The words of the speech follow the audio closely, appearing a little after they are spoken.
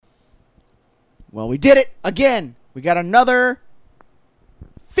Well, we did it again. We got another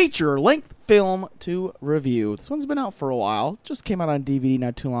feature-length film to review. This one's been out for a while. Just came out on DVD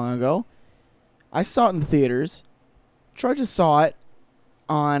not too long ago. I saw it in the theaters. Troy just saw it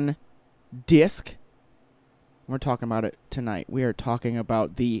on disc. We're talking about it tonight. We are talking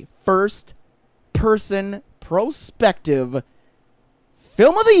about the first-person prospective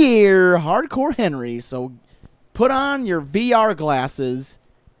film of the year, Hardcore Henry. So put on your VR glasses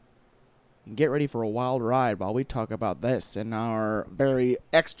and get ready for a wild ride while we talk about this in our very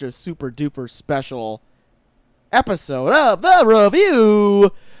extra super duper special episode of the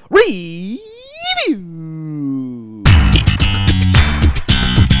Review.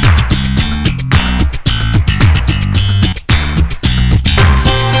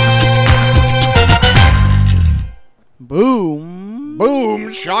 Boom.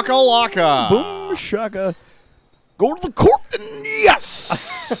 Boom shakalaka. Boom shaka. Go to the court and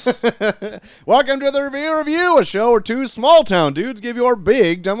yes. Welcome to the Review, a show where two small town dudes give your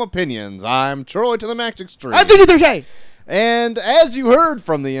big dumb opinions. I'm Troy to the max extreme. I'm DD3K. And as you heard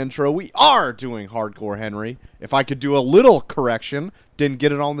from the intro, we are doing Hardcore Henry. If I could do a little correction, didn't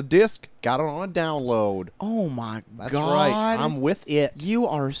get it on the disc, got it on a download. Oh my That's God. right. I'm with it. You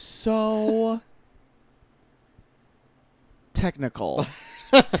are so technical.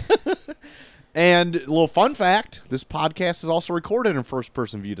 And a little fun fact, this podcast is also recorded in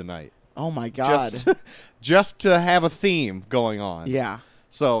first-person view tonight. Oh my God. Just to have a theme going on. Yeah.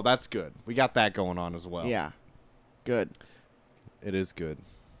 So that's good. We got that going on as well. Yeah. Good. It is good.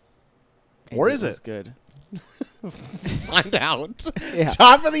 Or is it? Good. Find out. Yeah.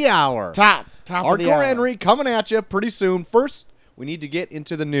 Top of the hour. Top of the Hardcore hour. Henry coming at you pretty soon. First, we need to get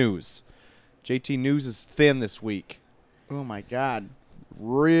into the news. JT News is thin this week. Oh my God.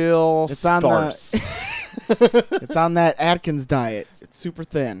 Real It's sparse. It's on that Atkins diet. It's super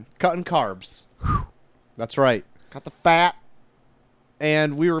thin. Cutting carbs. That's right. Got the fat.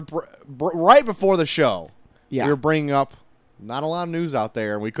 And we were right before the show. Yeah. We were bringing up not a lot of news out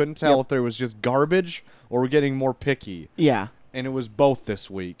there. And we couldn't tell if there was just garbage or we're getting more picky. Yeah. And it was both this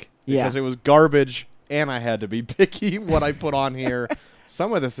week. Yeah. Because it was garbage and I had to be picky what I put on here.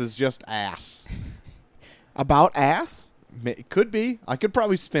 Some of this is just ass. About ass? It could be. I could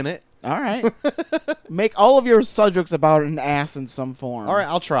probably spin it. All right. Make all of your subjects about an ass in some form. All right,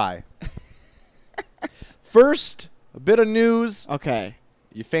 I'll try. First, a bit of news. Okay.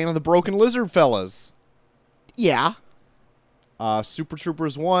 You fan of the Broken Lizard fellas? Yeah. Super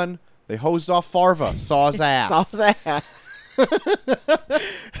Troopers 1, they hosed off Farva, saw his ass. Saw his ass.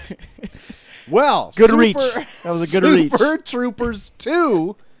 Well, Good reach. That was a good reach. Super Troopers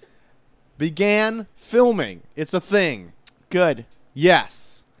 2 began filming. It's a thing. Good.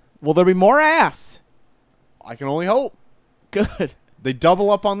 Yes. Will there be more ass? I can only hope. Good. They double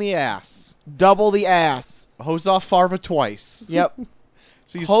up on the ass. Double the ass. Hose off Farva twice. Yep.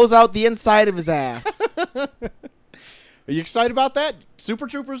 So Hose out the inside of his ass. Are you excited about that? Super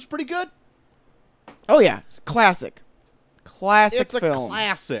Troopers is pretty good. Oh, yeah. It's classic. Classic It's a film.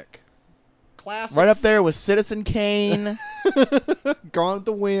 classic. Classic. Right up there with Citizen Kane. Gone with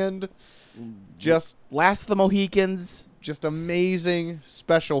the Wind. Just Last of the Mohicans. amazing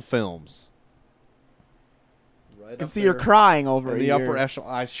special films. Right I can see you're crying over in it. the upper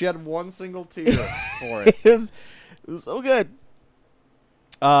echelon. I shed one single tear for it. it was so good.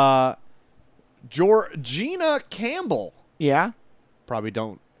 Georgina Campbell. Yeah? Probably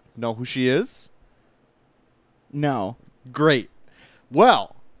don't know who she is. No. Great.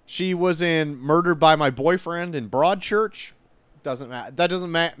 Well, she was in Murdered by My Boyfriend in Broadchurch. Doesn't matter. That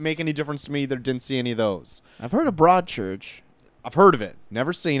doesn't make any difference to me. Either didn't see any of those. I've heard of Broadchurch. I've heard of it.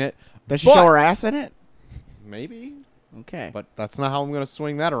 Never seen it. Does she show her ass in it? Maybe. Okay. But that's not how I'm going to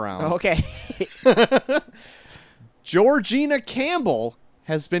swing that around. Okay. Georgina Campbell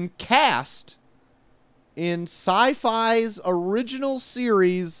has been cast in Sci-Fi's original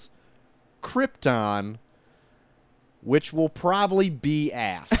series Krypton, which will probably be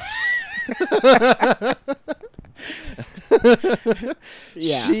ass.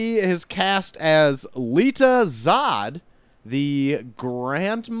 Yeah. She is cast as Lita Zod, the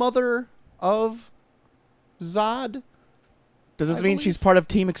grandmother of Zod. Does this I mean believe- she's part of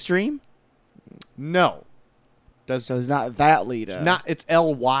Team Extreme? No. So it's not that Lita. Not it's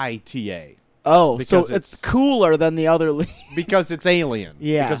Lyta. Oh, so because it's it's- cooler than the other Lita. Because it's alien.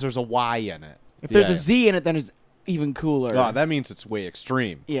 Yeah. Because there's a Y in it. If there's Yeah. a Z in it, then it's even cooler. Oh, that means it's way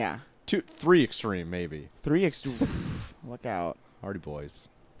extreme. Yeah. 3 extreme, maybe. 3 Extreme. Look out. Hardy Boys.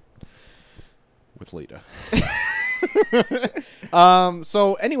 With Lita.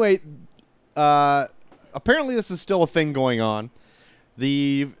 So anyway, apparently this is still a thing going on.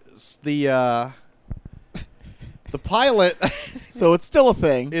 The The pilot So it's still a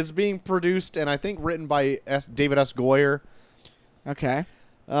thing. is being produced and I think written by David S. Goyer. Okay.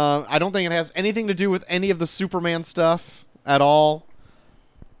 I don't think it has anything to do with any of the Superman stuff at all.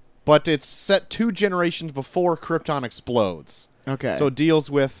 But it's set 2 generations before Krypton explodes. Okay. So it deals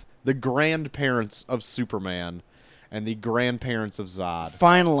with the grandparents of Superman and the grandparents of Zod.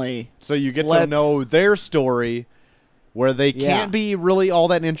 Finally. So you get to Let's- know their story where they Yeah. can't be really all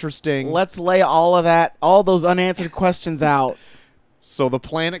that interesting. Let's lay all those unanswered questions out. So the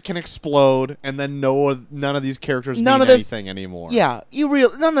planet can explode and then none of these characters None mean of this- anything anymore. Yeah,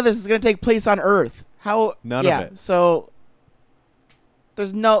 none of this is going to take place on Earth. How? None yeah, of it. So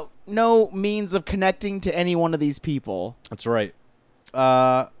there's no means of connecting to any one of these people. That's right.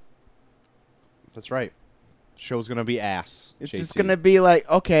 That's right. Show's going to be ass. It's JT. just going to be like,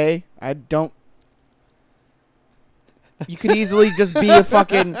 okay, I don't. You could easily just be a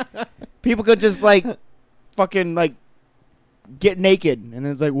fucking. People could just like, fucking like, get naked, and then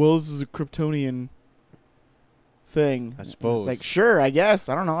it's like, well, this is a Kryptonian thing. I And suppose. it's like, sure, I guess.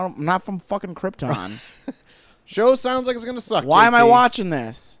 I don't know. I'm not from fucking Krypton. Show sounds like it's going to suck. Why am I JT. watching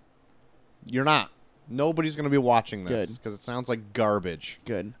this? You're not. Nobody's going to be watching this Good. because it sounds like garbage.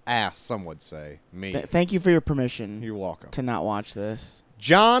 Good. Ass, some would say. Me. Thank you for your permission You're welcome. to not watch this.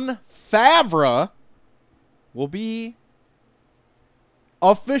 Jon Favreau will be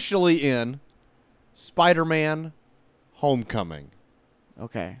officially in Spider-Man Homecoming.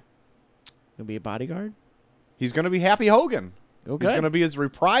 Okay. Gonna be a bodyguard? He's going to be Happy Hogan. Oh, He's good. going to be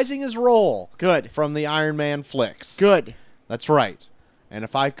reprising his role Good. from the Iron Man flicks. Good. That's right. And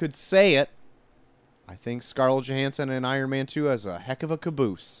if I could say it, I think Scarlett Johansson in Iron Man 2 has a heck of a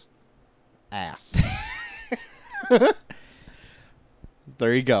caboose. Ass.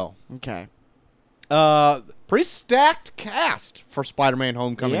 There you go. Okay. Pretty stacked cast for Spider-Man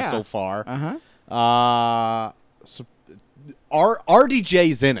Homecoming Yeah. so far. Uh-huh. So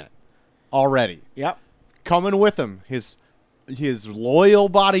RDJ's in it already. Yep. Coming with him, his loyal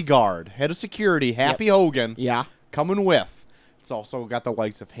bodyguard, head of security, Happy Hogan, Yeah. coming with. It's also got the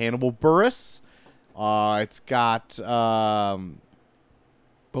likes of Hannibal Buress. It's got Bokeem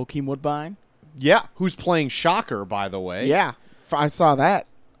Woodbine? who's playing Shocker, by the way. Yeah. I saw that.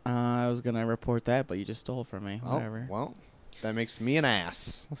 I was gonna report that, but you just stole it from me. Oh, Whatever. well, that makes me an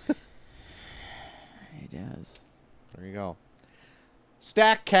ass. It does. There you go.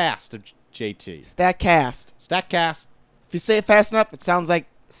 Stack cast of JT. Stack cast. Stack cast. If you say it fast enough, it sounds like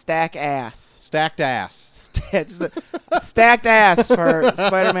stack ass. Stacked ass. Just a stacked ass for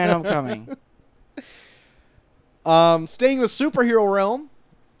Spider-Man Homecoming. Staying in the superhero realm,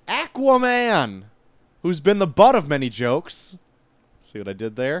 Aquaman, who's been the butt of many jokes. See what I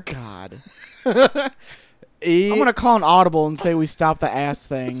did there? God. He, I'm gonna call an audible and say we stop the ass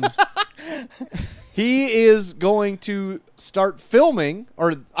thing. he is going to start filming,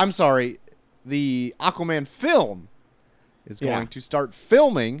 or I'm sorry, the Aquaman film is going Yeah. to start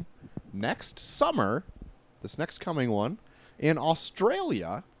filming next summer, this next coming one, in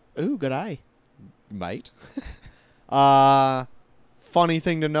Australia. Ooh, good eye. Mate. Funny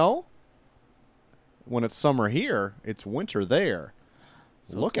thing to know, when it's summer here, it's winter there.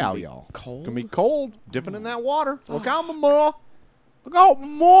 So Look it's gonna out, be y'all. cold? It's gonna be cold, dipping in that water. Look out, mama. Look out,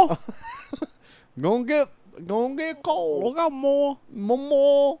 more. Gonna get cold. Look out, more.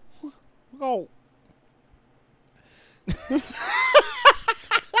 Mama. Look out.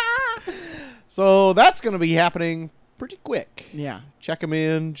 So that's gonna be happening pretty quick. Yeah. Check him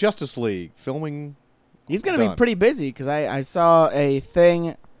in Justice League filming. He's going to be Done. pretty busy because I saw a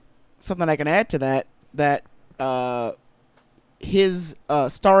thing, something I can add to that his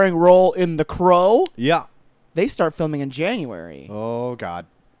starring role in The Crow, Yeah. they start filming in January. Oh God.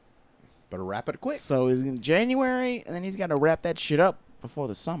 Better wrap it quick. So he's in January, and then he's got to wrap that shit up before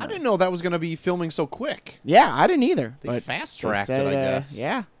the summer. I didn't know that was gonna be filming so quick. Yeah, I didn't either. They but fast-tracked they said, it, I guess.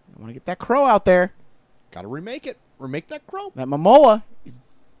 Yeah, I want to get that Crow out there. Gotta remake it. Remake that Crow. That Momoa is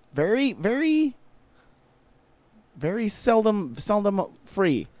very, very, very seldom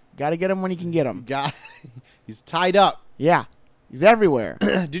free. Got to get him when you can get him. Guy, he's tied up. Yeah, he's everywhere.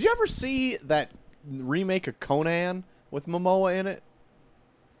 Did you ever see that remake of Conan with Momoa in it?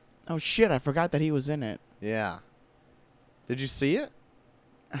 Oh shit! I forgot that he was in it. Yeah. Did you see it?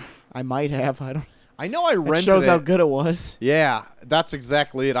 I might have. I don't. I know I That rented shows it. how good it was. Yeah, that's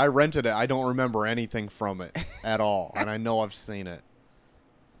exactly it. I rented it. I don't remember anything from it at all, and I know I've seen it.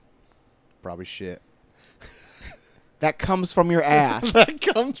 Probably shit. That comes from your ass. That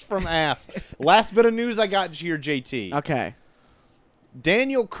comes from ass. Last bit of news I got here, JT. Okay.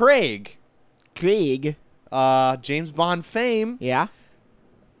 Daniel Craig, Krieg. James Bond fame, Yeah.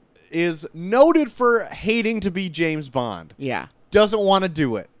 is noted for hating to be James Bond. Yeah. Doesn't want to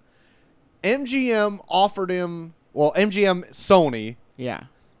do it. MGM offered him, well, MGM Sony Yeah.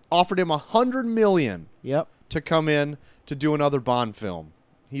 offered him $100 million Yep. to come in to do another Bond film.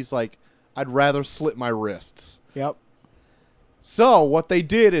 He's like, I'd rather slit my wrists. Yep. So what they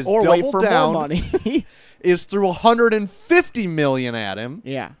did is Or double wait for down. more money. Is threw $150 million at him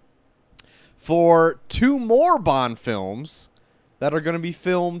Yeah. for 2 more Bond films that are going to be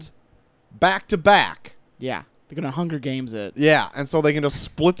filmed back to back. Yeah. They're gonna Hunger Games it. Yeah, and so they can just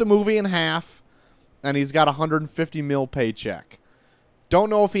split the movie in half, and he's got a $150 million paycheck. Don't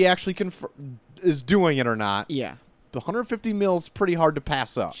know if he actually is doing it or not. Yeah. The $150 million is pretty hard to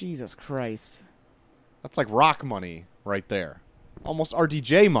pass up. Jesus Christ. That's like rock money right there. Almost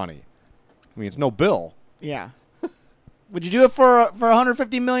RDJ money. I mean, it's no bill. Yeah. Would you do it for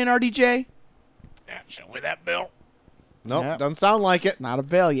 150 million, RDJ? Yeah, show me that bill. Nope, Yep. doesn't sound like it. It's not a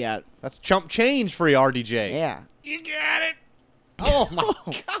bill yet. That's chump change for you, RDJ. Yeah. You got it. Oh,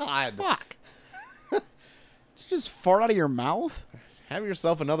 my God. Fuck. Did you just fart out of your mouth? Have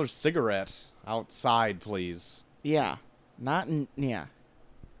yourself another cigarette outside, please. Yeah. Not in. Yeah.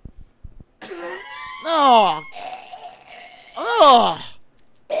 Oh. Oh.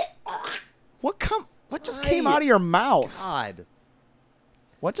 What just came out of your mouth? God.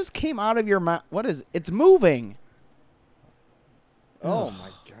 What just came out of your mouth? What is? It's moving. Oh, my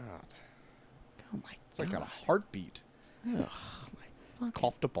God. Oh my. It's like a heartbeat.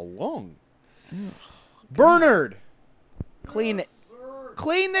 Coughed up a lung. Bernard! Clean it. Yes, sir.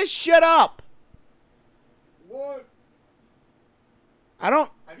 Clean this shit up. What? I don't.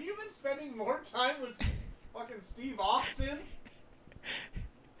 Have you been spending more time with fucking Steve Austin?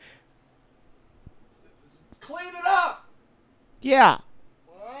 Clean it up! Yeah.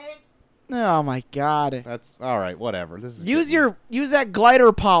 What? Oh my God. That's alright, whatever. This is Use that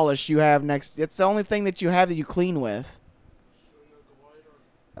glider polish you have next. It's the only thing that you have that you clean with.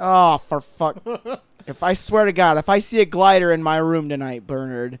 Oh, for fuck. If I swear to God, if I see a glider in my room tonight,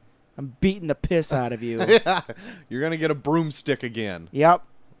 Bernard, I'm beating the piss out of you. Yeah. You're gonna get a broomstick again. Yep.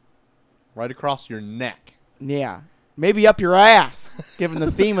 Right across your neck. Yeah. Maybe up your ass, given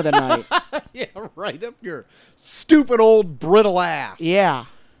the theme of the night. Yeah, right up your stupid old brittle ass. Yeah.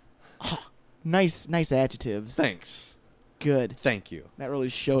 Oh, nice adjectives. Thanks. Good. Thank you. That really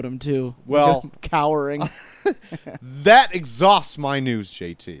showed him too. Well- cowering. That exhausts my news,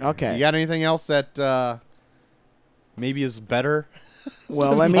 JT. Okay. You got anything else that maybe is better?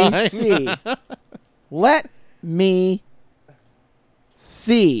 Well, let me Mine. see. Let me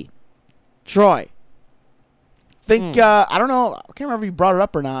see. Troy. Think I don't know. I can't remember if you brought it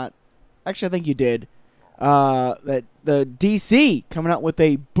up or not. Actually, I think you did. That the DC coming out with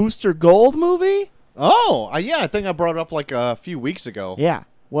a Booster Gold movie. Oh, yeah, I think I brought it up like a few weeks ago. Yeah.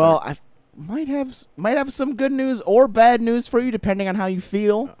 Well, I might have some good news or bad news for you, depending on how you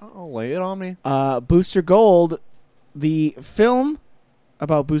feel. Oh, lay it on me. Booster Gold, the film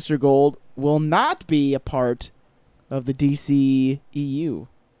about Booster Gold, will not be a part of the DC EU.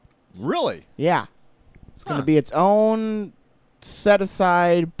 Really? Yeah. It's going to Huh. be its own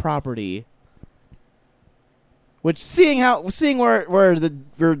set-aside property. Which, seeing where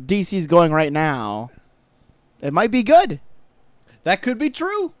DC's going right now, it might be good. That could be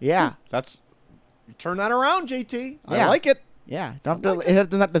true. Yeah. That's you turn that around, JT. I Yeah. like it. Yeah. It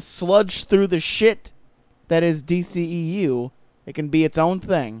doesn't have to sludge through the shit that is DCEU. It can be its own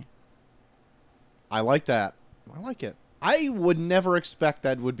thing. I like that. I like it. I would never expect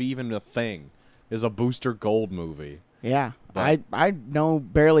that would be even a thing. Is a Booster Gold movie. Yeah. But- I know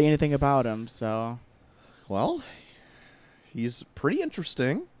barely anything about him, so Well, he's pretty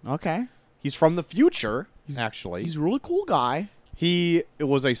interesting. okay. He's from the future, actually. He's a really cool guy. He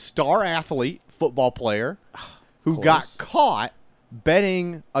was a star athlete, football player, who course. got caught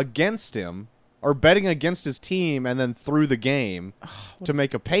betting against him or betting against his team and then threw the game to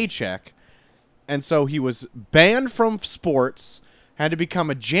make a paycheck. And so he was banned from sports, had to become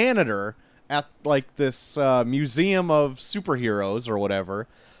a janitor at like this museum of superheroes or whatever,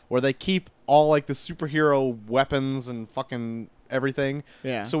 where they keep all like the superhero weapons and fucking everything.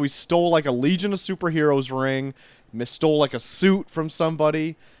 Yeah. So he stole like a Legion of Superheroes ring, stole like a suit from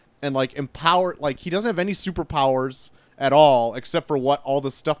somebody, and like empowered. Like he doesn't have any superpowers at all except for what all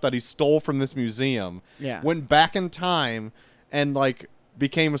the stuff that he stole from this museum. Yeah. Went back in time and like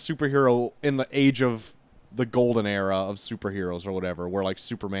became a superhero in the age of the golden era of superheroes or whatever, where like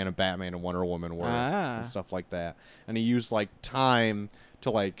Superman and Batman and Wonder Woman were and stuff like that. And he used like time to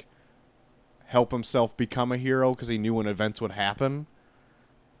like help himself become a hero because he knew when events would happen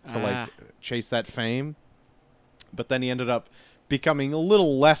to like chase that fame. But then he ended up becoming a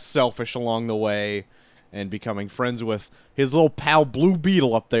little less selfish along the way and becoming friends with his little pal Blue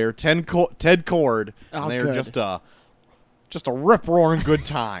Beetle up there, Ted Cord. Oh, and they're good. just a rip-roaring good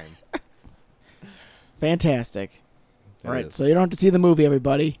time. Fantastic. It All right, is. so you don't have to see the movie,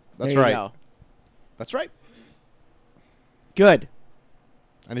 everybody. That's There you right. go. That's right. Good.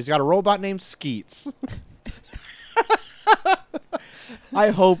 And he's got a robot named Skeets. I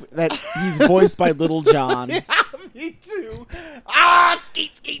hope that he's voiced by Little John. Yeah, me too. Ah,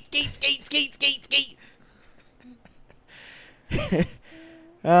 Skeet, Skeet, Skeet, Skeet, Skeet, Skeet, Skeet.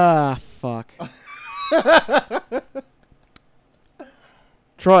 Ah, fuck.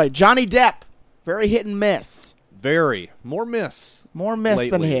 Troy, Johnny Depp, very hit and miss. Very. More miss. More miss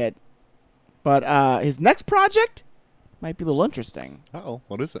than Lately. hit. But his next project might be a little interesting. Uh-oh.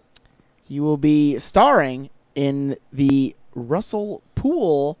 What is it? He will be starring in the Russell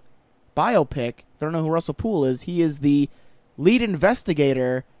Poole biopic. If you don't know who Russell Poole is, he is the lead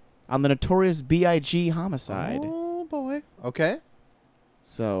investigator on the Notorious B.I.G. homicide. Oh, boy. Okay.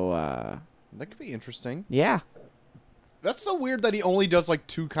 So, That could be interesting. yeah. That's so weird that he only does, like,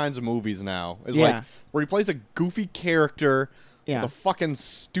 two kinds of movies now. Is Yeah. like, where he plays a goofy character Yeah. with a fucking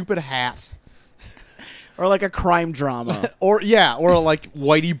stupid hat. Or like a crime drama. Or like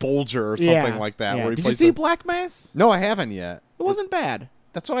Whitey Bulger or something like that. Yeah. Where he Did you plays see a- Black Mass? No, I haven't yet. It wasn't bad.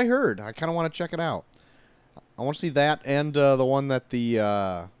 That's what I heard. I kind of want to check it out. I want to see that and the one that the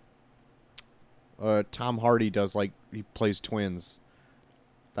Tom Hardy does, like he plays twins.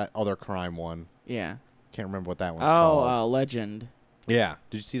 That other crime one. Yeah. Can't remember what that one's called. Oh, Legend. Yeah.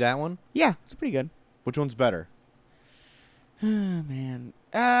 Did you see that one? Yeah, it's pretty good. Which one's better? Man.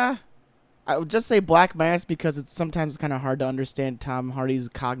 I would just say Black Mass because it's sometimes kind of hard to understand Tom Hardy's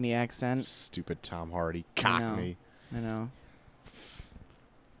Cockney accent. Stupid Tom Hardy. I know. Cockney. I know.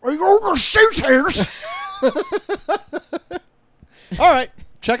 Are you over shooters? All right.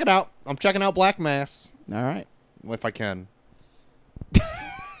 Check it out. I'm checking out Black Mass. All right. If I can.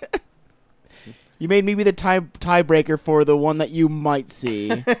 You made me be the tiebreaker for the one that you might see.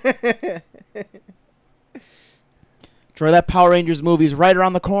 Troy, that Power Rangers movie's right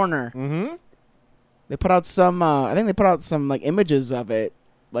around the corner. Mm-hmm. They put out some, I think they put out some like images of it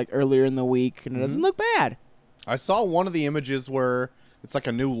like earlier in the week, and it doesn't look bad. I saw one of the images where it's like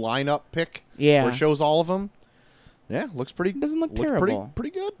a new lineup pick. Yeah. Where it shows all of them. Yeah, looks pretty. It doesn't look Pretty, terrible.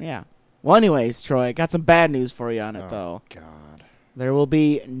 pretty good. Yeah. Well, anyways, Troy, got some bad news for you on it, though. God. There will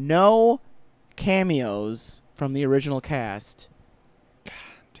be no cameos from the original cast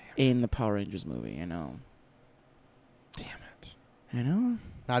in the Power Rangers movie. I know. Damn it. I know.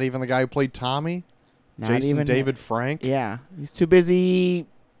 Not even the guy who played Tommy? Not Jason even David Frank? Yeah. He's too busy.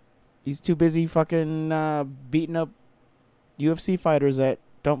 He's too busy fucking beating up UFC fighters that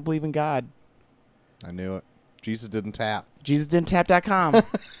don't believe in God. I knew it. Jesus didn't tap. JesusDidn'tTap.com.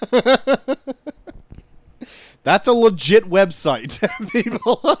 That's a legit website,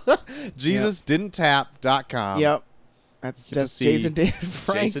 people. JesusDidn'tTap.com. Yep. That's Get to just see Jason David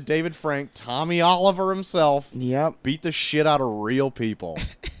Frank. Jason David Frank, Tommy Oliver himself, Yep. beat the shit out of real people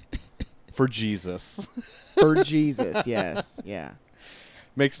for Jesus. For Jesus, yes. Yeah.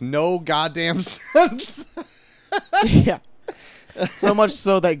 Makes no goddamn sense. Yeah. So much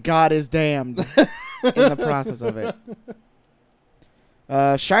so that God is damned in the process of it.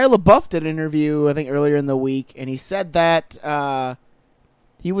 Shia LaBeouf did an interview, I think, earlier in the week, and he said that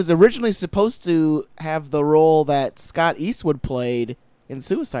he was originally supposed to have the role that Scott Eastwood played in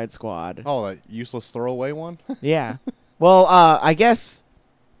Suicide Squad. Oh, that useless throwaway one? Yeah. Well, I guess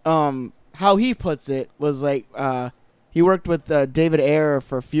how he puts it was like he worked with David Ayer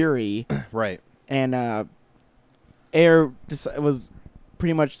for Fury, Right. and Ayer was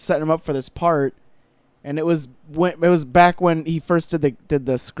pretty much setting him up for this part. And it was back when he first did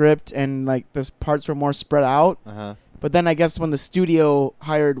the script, and like those parts were more spread out. Uh-huh. But then I guess when the studio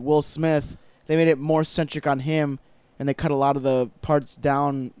hired Will Smith, they made it more centric on him, and they cut a lot of the parts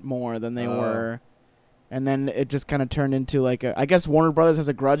down more than they were. And then it just kind of turned into like I guess Warner Brothers has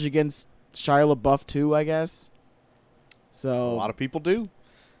a grudge against Shia LaBeouf too, I guess. So A lot of people do.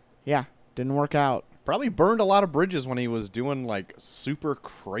 yeah, didn't work out. Probably burned a lot of bridges when he was doing like super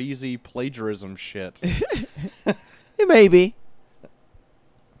crazy plagiarism shit. Maybe.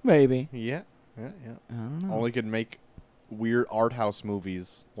 Yeah. I don't know. Only could make weird art house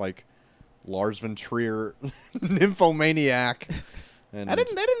movies like Lars von Trier, Nymphomaniac. And I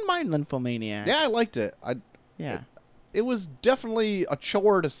didn't mind Nymphomaniac. Yeah, I liked it. Yeah. It was definitely a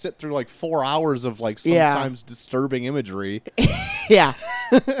chore to sit through like 4 hours of like Yeah. sometimes disturbing imagery. Yeah.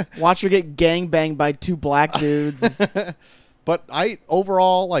 Watch her get gangbanged by two black dudes. But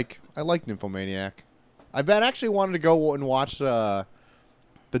overall, like, I like Nymphomaniac. I've been actually wanted to go and watch the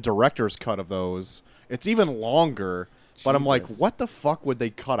director's cut of those. It's even longer, but I'm like, Jesus. what the fuck would they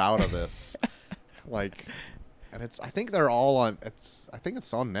cut out of this? Like, and I think they're all on. I think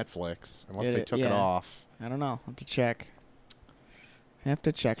it's on Netflix unless they took it yeah. off. I don't know. I'll have to check.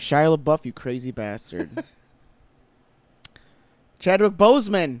 Shia LaBeouf, you crazy bastard. Chadwick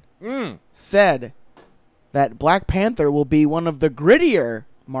Boseman said that Black Panther will be one of the grittier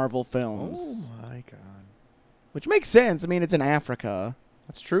Marvel films. Oh my god, Which makes sense. I mean, it's in Africa.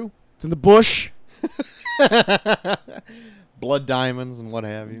 that's true. It's in the bush. Blood diamonds and what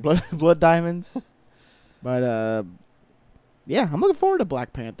have you. Blood diamonds. But, yeah, I'm looking forward to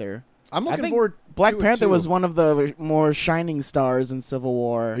Black Panther. I'm I looking think forward. Black to it, Panther too. was one of the more shining stars in Civil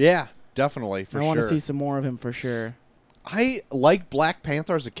War. Yeah, definitely for I sure. want to see some more of him for sure. I like Black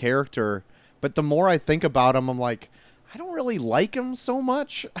Panther as a character, but the more I think about him, I'm like, I don't really like him so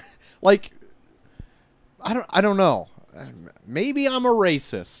much. Like, I don't know. Maybe I'm a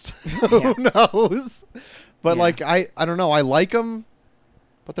racist. Yeah. Who knows? But Yeah. like, I don't know. I like him,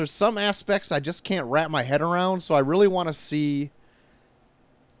 but there's some aspects I just can't wrap my head around. So I really want to see,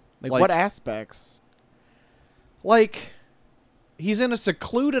 Like, Like- what aspects? like, he's in a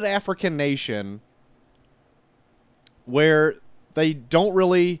secluded African nation where they don't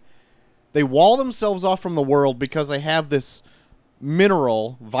really, they wall themselves off from the world because they have this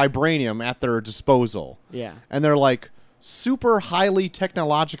mineral, vibranium, at their disposal. Yeah. And they're like super highly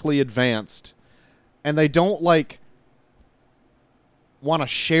technologically advanced, and they don't like want to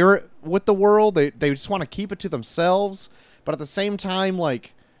share it with the world. They just want to keep it to themselves, but at the same time,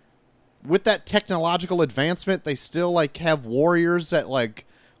 like, with that technological advancement, they still like have warriors that like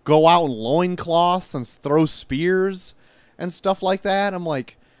go out in loincloths and throw spears and stuff like that. I'm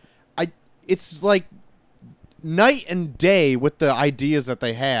like, it's like night and day with the ideas that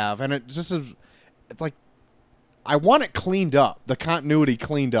they have, and it just is, it's like, I want it cleaned up, the continuity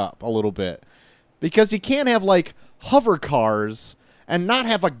cleaned up a little bit, because you can't have like hover cars and not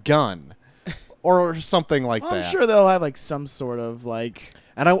have a gun or something like Well, that. I'm sure they'll have like some sort of like.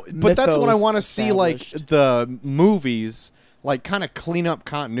 But that's what I mythos want to see, like established. the movies, like kind of clean up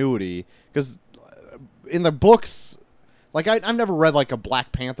continuity, because in the books, like I've never read like a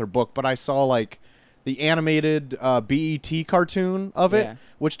Black Panther book, but I saw like the animated BET cartoon of it, Yeah.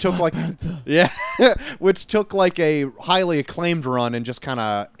 which took which took like a highly acclaimed run and just kind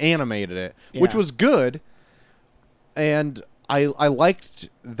of animated it, which Yeah. was good, and I liked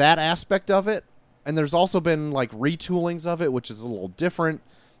that aspect of it. And there's also been like retoolings of it, which is a little different.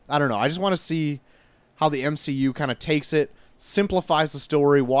 I don't know. I just want to see how the MCU kind of takes it, simplifies the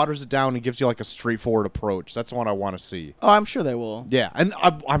story, waters it down, and gives you like a straightforward approach. That's what I want to see. Oh, I'm sure they will. Yeah, and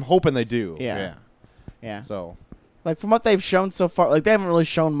I'm hoping they do. Yeah. Yeah. So Like from what they've shown so far, like they haven't really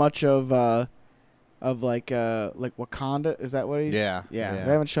shown much of like Wakanda. Is that what he's? Yeah, Yeah. yeah.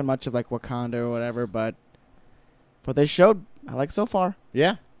 They haven't shown much of like Wakanda or whatever, but what they showed, I like so far.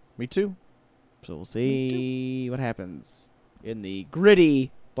 yeah, me too. So we'll see what happens in the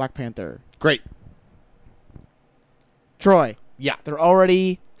gritty Black Panther. Great. Troy, Yeah. they're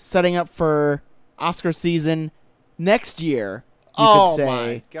already setting up for Oscar season next year. You Oh could say.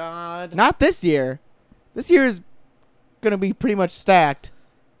 my god. Not this year. This year is going to be pretty much stacked.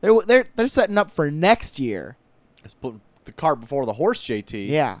 They're setting up for next year. Let's put the cart before the horse, JT.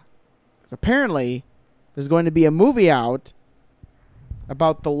 Yeah. 'Cause apparently, there's going to be a movie out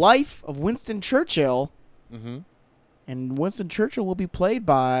about the life of Winston Churchill, Mm-hmm. and Winston Churchill will be played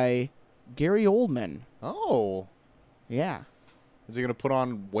by Gary Oldman. Oh. Yeah. Is he gonna put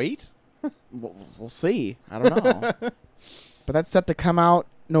on weight? We'll see. I don't know. But that's set to come out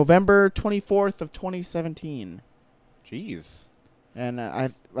November 24th of 2017. Jeez. And I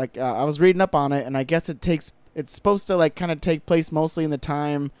was reading up on it, and I guess it's supposed to like kind of take place mostly in the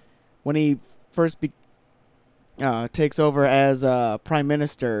time when he first takes over as prime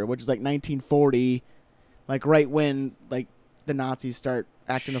minister, which is like 1940, like right when like the Nazis start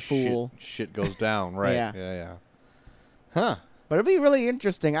acting a fool. Shit goes down, right? Yeah. Yeah. Huh. But it'd be really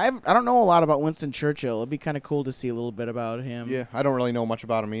interesting. I don't know a lot about Winston Churchill. It'd be kind of cool to see a little bit about him. Yeah, I don't really know much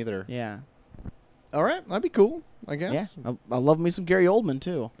about him either. Yeah. All right, that'd be cool, I Yeah. guess. I love me some Gary Oldman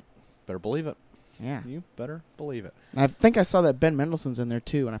too. Better believe it. Yeah. You better believe it. And I think I saw that Ben Mendelsohn's in there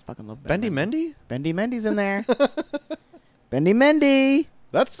too, and I fucking love Ben. Bendy Mendy? Bendy Mendy's in there. Bendy Mendy.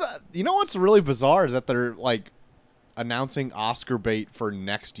 That's you know what's really bizarre is that they're like announcing Oscar bait for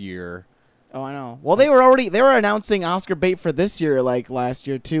next year. Oh, I know. Well, they were announcing Oscar bait for this year, like last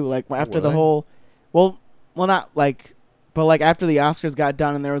year too. Like after were the they? whole, well, not like, but like after the Oscars got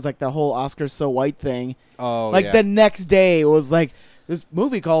done, and there was like the whole Oscars so white thing. Oh, Like yeah. the next day it was like this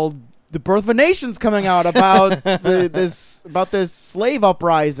movie called The Birth of a Nation's coming out about this slave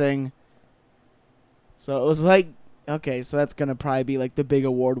uprising. So it was like, okay, so that's gonna probably be like the big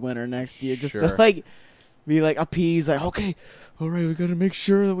award winner next year, just to Sure. like be like appease, like, okay, all right, we gotta make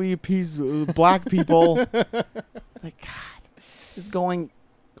sure that we appease black people. Like, God, just going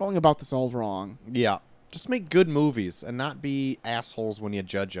about this all wrong. Yeah. Just make good movies and not be assholes when you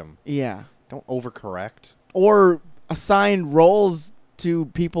judge them. Yeah, Don't overcorrect. or assign roles to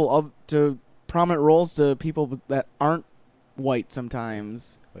to prominent roles to people that aren't white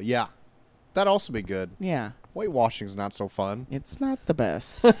sometimes. But yeah. That'd also be good. Yeah, Whitewashing's not so fun. it's not the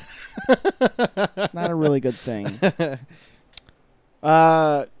best. It's not a really good thing.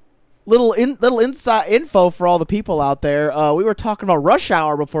 Little inside info for all the people out there. We were talking about Rush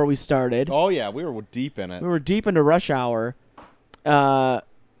Hour before we started. Oh, yeah. We were deep in it. We were deep into Rush Hour.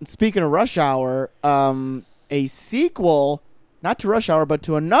 Speaking of Rush Hour, a sequel, not to Rush Hour, but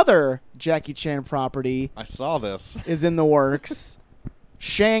to another Jackie Chan property I saw this. is in the works.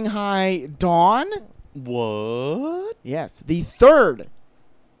 Shanghai Dawn. What? Yes, the third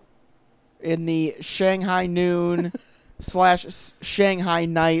in the Shanghai Noon / Shanghai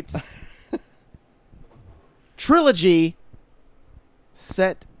Nights trilogy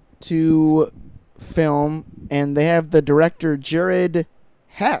set to film, and they have the director Jared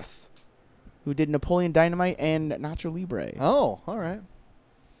Hess, who did Napoleon Dynamite and Nacho Libre. Oh, all right.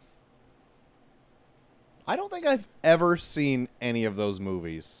 I don't think I've ever seen any of those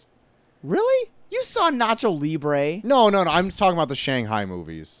movies. Really? You saw Nacho Libre? No. I'm talking about the Shanghai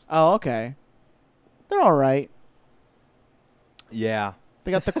movies. Oh, okay. They're all right. Yeah.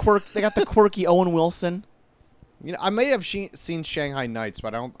 They got the quirky Owen Wilson. You know, I may have seen Shanghai Nights,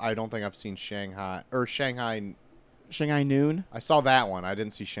 but I don't think I've seen Shanghai. Shanghai Noon. I saw that one. I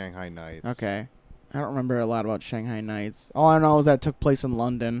didn't see Shanghai Nights. Okay. I don't remember a lot about Shanghai Nights. All I know is that it took place in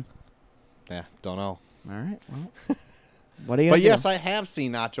London. Yeah, don't know. All right. Well, what are you? But gonna yes, do? I have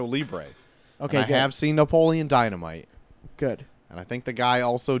seen Nacho Libre. Okay. And I good. have seen Napoleon Dynamite. Good. And I think the guy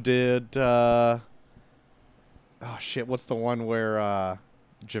also did. Oh shit! What's the one where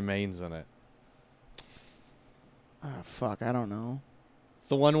Jermaine's in it? Oh, fuck. I don't know. It's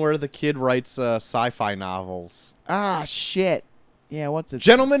the one where the kid writes sci-fi novels. Ah, shit. Yeah. What's it?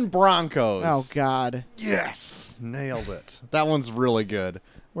 Gentlemen Broncos. Oh God. Yes, nailed it. That one's really good.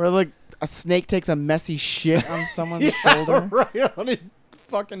 Where like a snake takes a messy shit on someone's shoulder. Right on his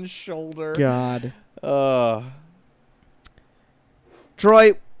fucking shoulder. God. Uh,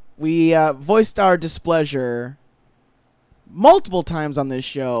 Troy, we voiced our displeasure multiple times on this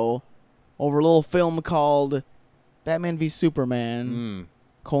show over a little film called Batman v Superman: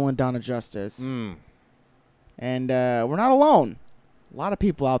 Dawn of Justice. And we're not alone. A lot of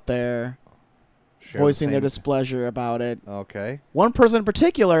people out there voicing their displeasure about it. Okay. One person in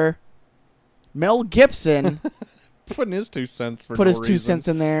particular, Mel Gibson, Putting his 2 cents for put no his 2 reason. cents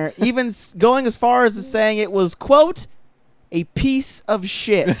in there, even going as far as saying it was, quote, a piece of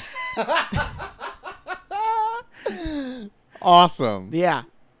shit. Awesome. Yeah.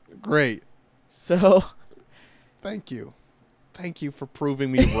 Great. So, Thank you. Thank you for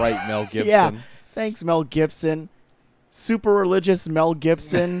proving me right, Mel Gibson. yeah. Thanks, Mel Gibson. Super religious Mel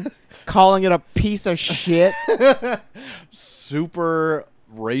Gibson calling it a piece of shit. Super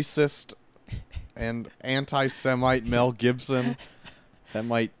racist and anti-Semite Mel Gibson. That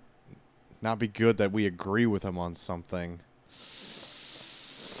might not be good that we agree with him on something.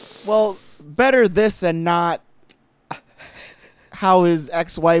 Well, better this and not how his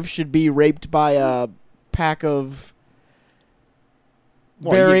ex-wife should be raped by a pack of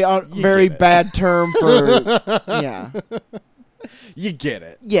Well, you very get it. bad term for yeah. You get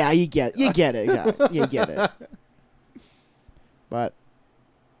it. Yeah, you get it. You get it. Yeah, you get it. But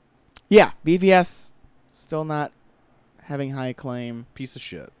yeah, BVS still not having high acclaim. Piece of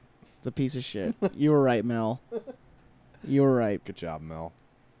shit. It's a piece of shit. You were right, Mel. You were right. Good job, Mel.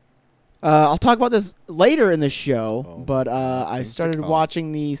 I'll talk about this later in the show, Oh, but I things to started come.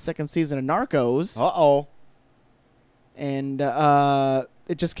 watching the second season of Narcos, Uh-oh. and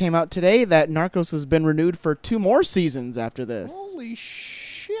it just came out today that Narcos has been renewed for 2 more seasons after this. Holy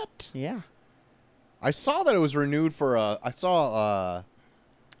shit. Yeah. I saw that it was renewed for I saw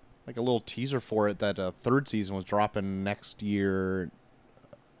like a little teaser for it that a 3rd season was dropping next year,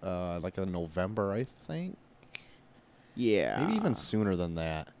 like in November, I think. Yeah. Maybe even sooner than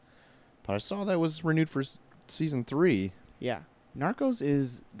that. But I saw that it was renewed for season 3. Yeah. Narcos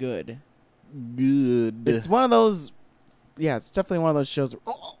is good. Good. It's one of those. Yeah, it's definitely one of those shows.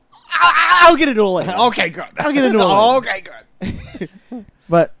 I'll get into it later. Okay, good. I'll get into it later. Okay, good.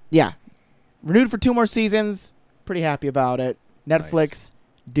 But yeah, renewed for 2 more seasons. Pretty happy about it. Netflix,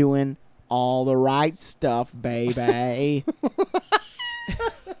 doing all the right stuff, baby.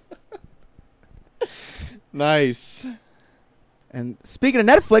 Nice. And speaking of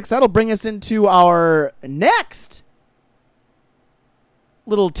Netflix, that'll bring us into our next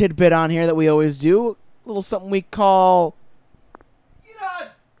little tidbit on here that we always do. A little something we call... You know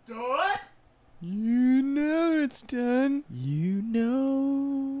it's done. You know it's done. You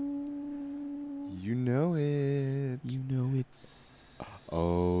know... You know it. You know it's...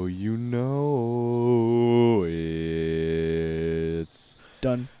 Oh, you know it's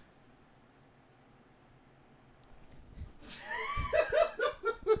done.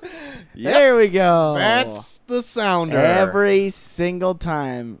 Yep. There we go. That's the sounder. Every single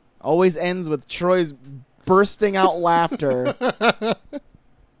time. Always ends with Troy's bursting out laughter.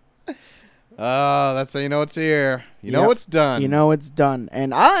 That's how you know it's here. You know Yep. it's done. You know it's done.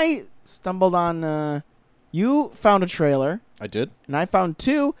 And I stumbled on... you found a trailer, I did. and I found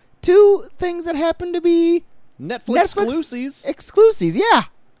two things that happened to be Netflix exclusives. exclusives. Yeah.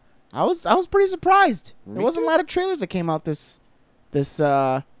 I was pretty surprised. Me There wasn't too. a lot of trailers that came out this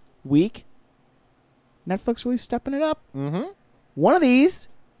week. Netflix really stepping it up. Mm-hmm. One of these,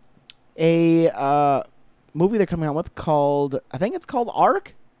 a movie they're coming out with called, I think it's called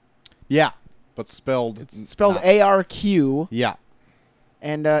Ark. Yeah, but spelled. It's spelled not- ARQ, Yeah.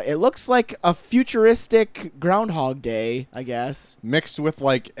 and it looks like a futuristic Groundhog Day, I guess. Mixed with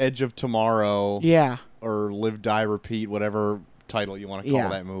like Edge of Tomorrow Yeah, or Live, Die, Repeat, whatever title you want to call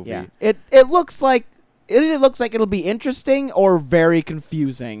that movie. Yeah. It looks like it'll be interesting or very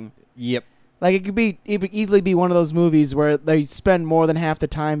confusing. Yep. Like it could easily be one of those movies where they spend more than half the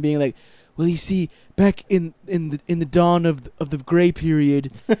time being like, well, you see, back in the dawn of the Gray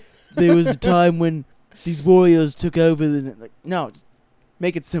period, there was a time when these warriors took over. No, just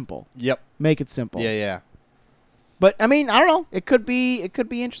make it simple. Yep. Make it simple. Yeah. But I mean, I don't know. It could be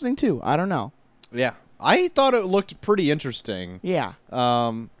interesting too. I don't know. Yeah. I thought it looked pretty interesting. Yeah.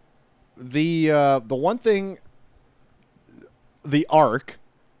 The one thing, the Ark,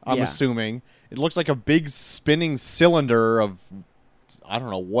 I'm Yeah. assuming, it looks like a big spinning cylinder of, I don't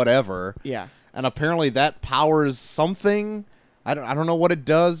know, whatever. Yeah. And apparently that powers something. I don't know what it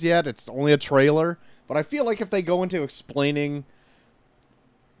does yet. It's only a trailer. But I feel like if they go into explaining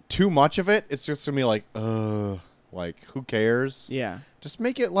too much of it, it's just going to be like, who cares? Yeah. Just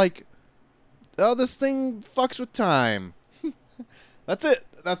make it like, oh, this thing fucks with time. That's it.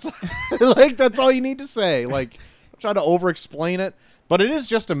 That's that's all you need to say. Like, try to over-explain it. But it is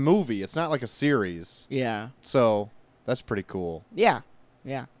just a movie. It's not like a series. Yeah. So that's pretty cool. Yeah.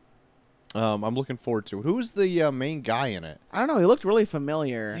 Yeah. I'm looking forward to it. Who's the main guy in it? I don't know. He looked really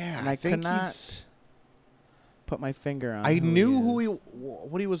familiar. Yeah, and I could not put my finger on. I who knew he is.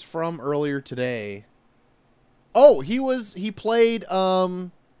 what he was from earlier today. Oh, he played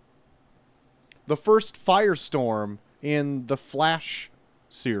the first Firestorm in the Flash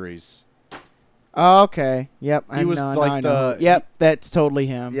series. Oh, okay. Yep. He was now like I know. the- Yep. That's totally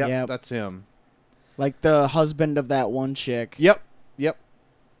him. Yep, Yep. that's him. Like the husband of that one chick. Yep.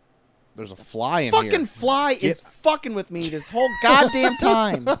 There's a fly in here. Fucking fly is fucking with me this whole goddamn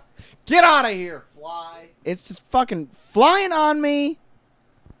time. Get out of here, fly. It's just fucking flying on me.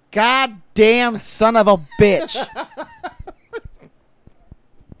 Goddamn son of a bitch.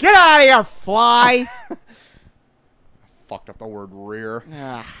 Get out of here, fly. Fucked up the word rear.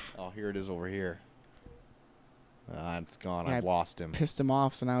 Ah, Oh, here it is over here. It's gone. Yeah, I've lost him. pissed him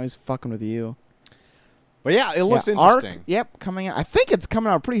off, so now he's fucking with you. But yeah, it looks Yeah, interesting. Ark, yep, coming out. I think it's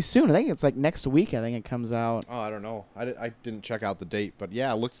coming out pretty soon. I think it's like next week. I think it comes out. Oh, I don't know. I didn't check out the date, but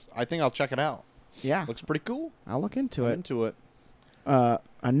yeah, it looks. I think I'll check it out. Yeah, Looks pretty cool. I'll look into I'm it. into it.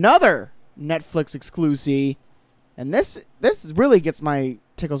 Another Netflix exclusive, and this really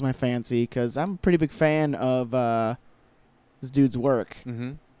tickles my fancy because I'm a pretty big fan of this dude's work.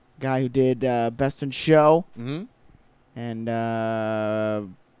 Mm-hmm. Guy who did Best in Show Mm-hmm.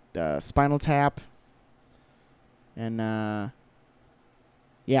 and Spinal Tap, and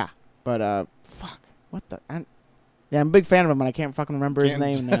yeah, but fuck, what the? Yeah, I'm a big fan of him, and I can't fucking remember his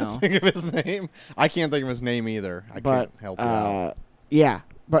name now. Think of his name. I can't think of his name either. I But can't help you out. yeah,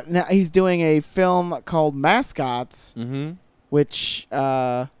 but now he's doing a film called Mascots, Mm-hmm. which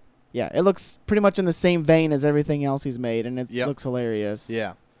yeah, it looks pretty much in the same vein as everything else he's made, and it Yep. looks hilarious.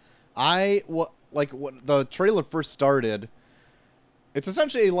 Yeah. When the trailer first started, it's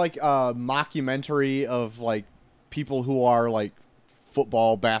essentially like a mockumentary of like people who are like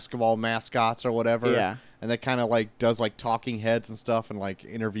football, basketball mascots or whatever. Yeah. And that kind of like does like talking heads and stuff and like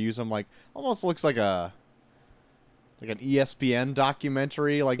interviews them. Like almost looks like an ESPN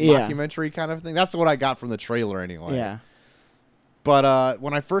documentary, like Yeah. mockumentary kind of thing. That's what I got from the trailer anyway. Yeah. But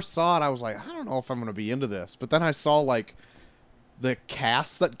when I first saw it, I was like, I don't know if I'm going to be into this. But then I saw like the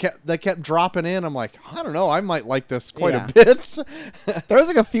cast that kept dropping in. I'm like, I don't know, I might like this quite a bit. There was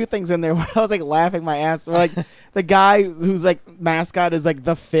like a few things in there where I was like laughing my ass. Like the guy who's like mascot is like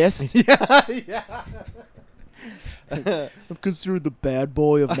the Fist. Yeah. I'm considered the bad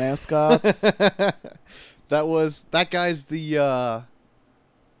boy of mascots. That guy's the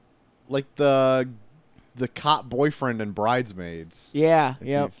like the cop boyfriend in Bridesmaids. Yeah. If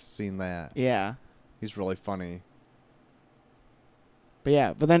Yep. you've seen that. Yeah. He's really funny.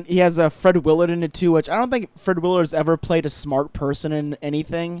 But then he has Fred Willard in it too, which I don't think Fred Willard's ever played a smart person in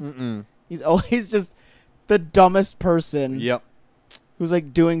anything. Mm-mm. He's always just the dumbest person. Yep. Who's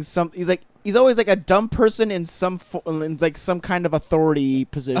like doing some? He's always like a dumb person in some kind of authority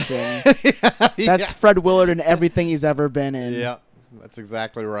position. That's Fred Willard in everything he's ever been in. Yeah, that's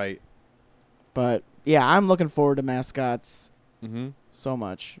exactly right. But yeah, I'm looking forward to Mascots so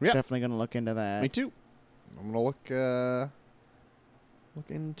much. Yep. Definitely gonna look into that. Me too. I'm gonna look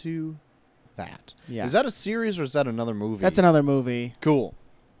into that. Yeah. Is that a series or is that another movie? That's another movie. Cool.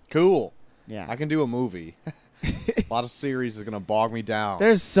 Yeah. I can do a movie. A lot of series is gonna bog me down.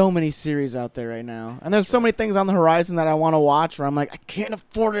 There's so many series out there right now, and there's so many things on the horizon that I want to watch. Where I'm like, I can't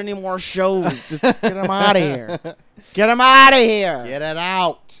afford any more shows. Just get them out of here. Get them out of here. Get it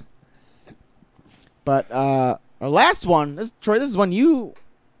out. But our last one, Troy, this is one you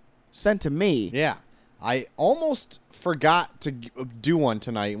sent to me. Yeah. I almost forgot to do one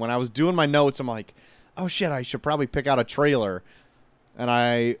tonight. When I was doing my notes, I'm like, oh shit, I should probably pick out a trailer.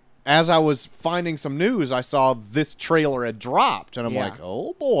 And as I was finding some news, I saw this trailer had dropped. And I'm like,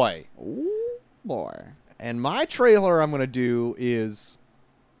 oh boy. Oh boy. And my trailer I'm going to do is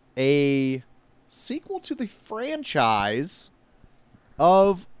a sequel to the franchise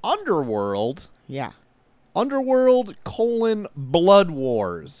of Underworld. Yeah. Underworld: Blood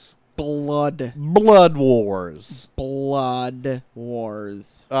Wars. Blood Wars. Blood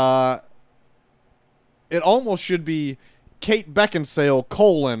Wars. It almost should be Kate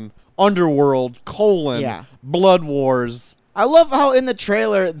Beckinsale: Underworld: Blood Wars. I love how in the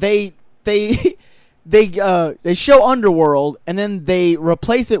trailer they show Underworld and then they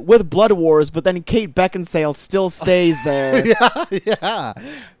replace it with Blood Wars, but then Kate Beckinsale still stays there.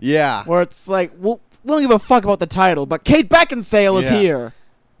 Yeah. Where it's like, well, we don't give a fuck about the title, but Kate Beckinsale is here.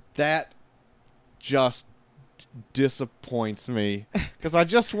 That just disappoints me because I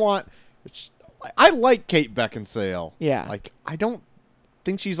just want. I like Kate Beckinsale. Yeah. Like, I don't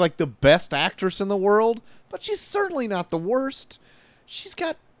think she's like the best actress in the world, but she's certainly not the worst. She's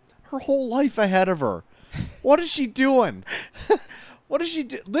got her whole life ahead of her. What is she doing? What does she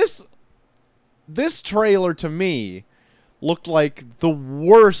do? This trailer to me looked like the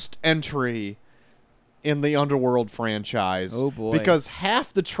worst entry in the Underworld franchise. Oh boy. Because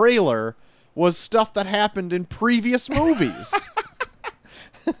half the trailer was stuff that happened in previous movies.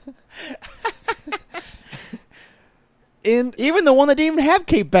 Even the one that didn't even have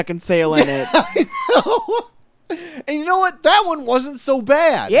Kate Beckinsale in it. I know. And you know what? That one wasn't so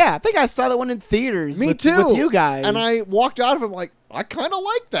bad. Yeah, I think I saw that one in theaters. Me with, too. With you guys. And I walked out of it like, I kind of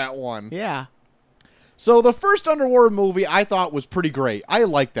like that one. Yeah. So the first Underworld movie I thought was pretty great. I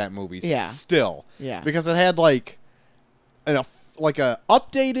liked that movie still. Yeah. Because it had like a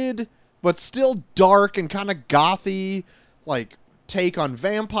updated but still dark and kind of gothy like take on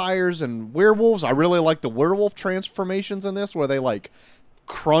vampires and werewolves. I really like the werewolf transformations in this where they like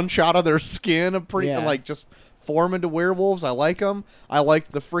crunch out of their skin and like just form into werewolves. I like them. I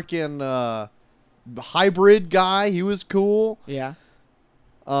liked the freaking hybrid guy. He was cool. Yeah.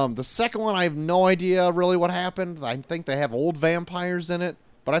 The second one, I have no idea really what happened. I think they have old vampires in it,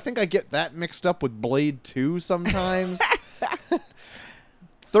 but I think I get that mixed up with Blade 2 sometimes.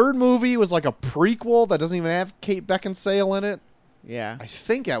 Third movie was like a prequel that doesn't even have Kate Beckinsale in it. Yeah. I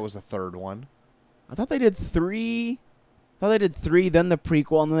think that was the third one. I thought they did 3. Then the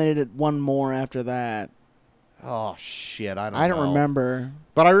prequel, and then they did one more after that. Oh, shit. I don't remember.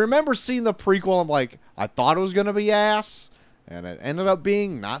 But I remember seeing the prequel. I'm like, I thought it was going to be ass. And it ended up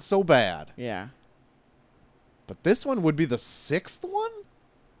being not so bad. Yeah. But this one would be the 6th one?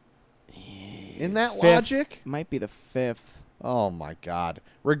 In that 5th. logic? Might be the 5th. Oh, my God.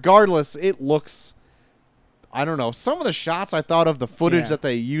 Regardless, it looks... I don't know. Some of the shots I thought of the footage that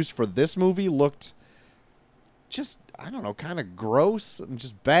they used for this movie looked just, I don't know, kind of gross and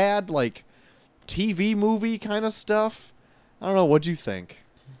just bad. Like, TV movie kind of stuff. I don't know. What'd you think?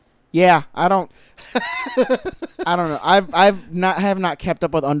 Yeah, I don't know. I've not kept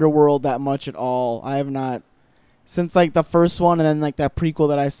up with Underworld that much at all. I have not since like the first one and then like that prequel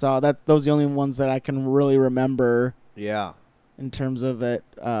that I saw. Those are the only ones that I can really remember. Yeah. in terms of it.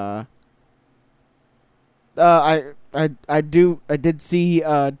 I did see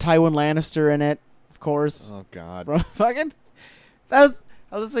Tywin Lannister in it, of course. Oh God. Bro, fucking, I was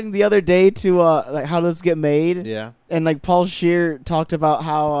listening the other day to like How Does This Get Made? Yeah. And like Paul Scheer talked about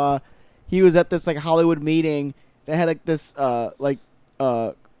how he was at this like Hollywood meeting that had like this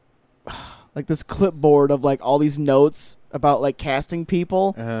like this clipboard of like all these notes about like casting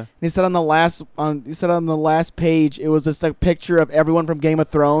people. And he said on the last page it was just a picture of everyone from Game of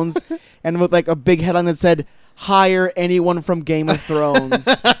Thrones and with like a big headline that said hire anyone from Game of Thrones.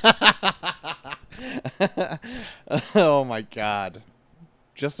 Oh my God.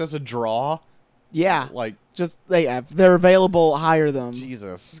 Just as a draw? Yeah. Like, Just if they're available, hire them.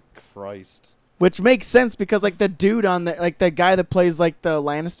 Jesus Christ. Which makes sense because like the dude on the like the guy that plays like the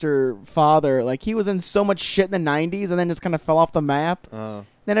Lannister father, like he was in so much shit in the 90s and then just kind of fell off the map. Then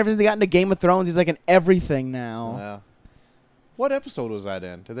ever since he got into Game of Thrones, he's like in everything now. Yeah. What episode was that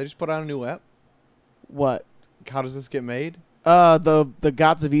in? Did they just put out a new ep? What? How Does This Get Made? The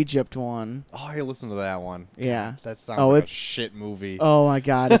Gods of Egypt one. Oh, I listened to that one. Yeah. That sounds like a shit movie. Oh my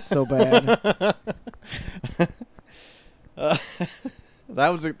God, it's so bad.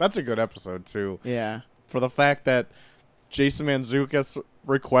 That's a good episode too. Yeah. For the fact that Jason Mantzoukas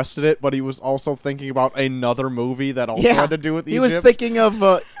requested it, but he was also thinking about another movie that also had to do with Egypt. He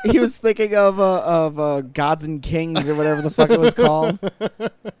was thinking of Gods and Kings or whatever the fuck it was called.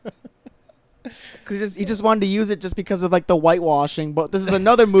 Cause he just wanted to use it just because of like the whitewashing, but this is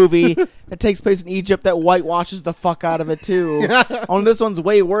another movie that takes place in Egypt that whitewashes the fuck out of it too. Only this one's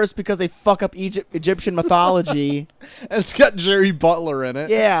way worse because they fuck up Egyptian mythology. And it's got Jerry Butler in it.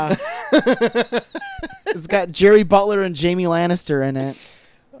 Yeah. It's got Jerry Butler and Jamie Lannister in it.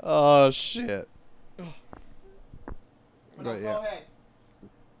 Oh shit. But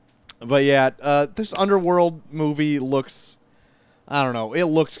yeah, this Underworld movie looks, I don't know, it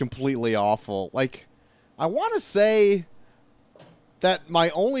looks completely awful. Like, I want to say that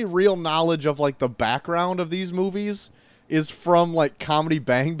my only real knowledge of like the background of these movies is from like Comedy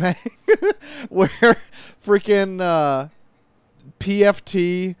Bang Bang, where freaking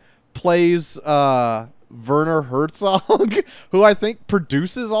PFT plays Werner Herzog, who I think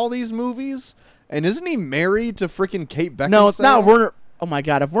produces all these movies. And isn't he married to freaking Kate Beckinsale? No, it's not Werner. Oh my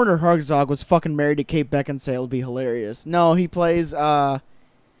God, if Werner Herzog was fucking married to Kate Beckinsale, it'd be hilarious. No, he plays,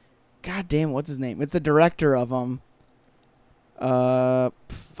 God damn, what's his name? It's the director of them.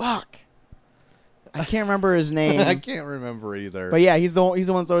 Fuck. I can't remember his name. I can't remember either. But yeah, he's the one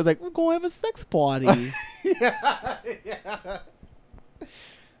that's always like, we're going to have a sex party. Yeah.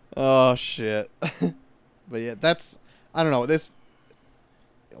 Oh, shit. But yeah, that's, I don't know, it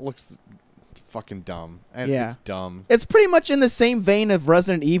looks fucking dumb. And it's dumb. It's pretty much in the same vein of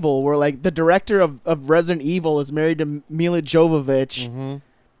Resident Evil, where like the director of Resident Evil is married to Mila Jovovich. Mm-hmm.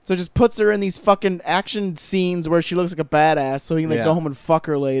 So just puts her in these fucking action scenes where she looks like a badass, so he can like go home and fuck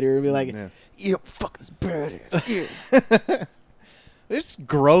her later and be like, "Yeah, fuck this badass." Yeah. It's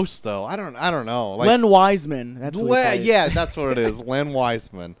gross though. I don't know. Like, Len Wiseman. That's what he plays. Yeah, that's what it is. Len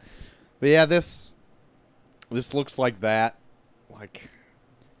Wiseman. But yeah, this looks like that.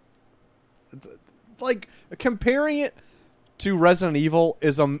 Like comparing it to Resident Evil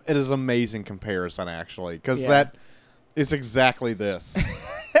it is amazing comparison actually, because that is exactly this.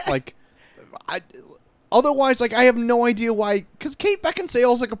 Like, otherwise, like, I have no idea why. Because Kate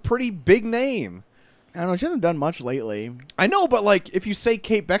Beckinsale is like a pretty big name. I don't know. She hasn't done much lately. I know, but like, if you say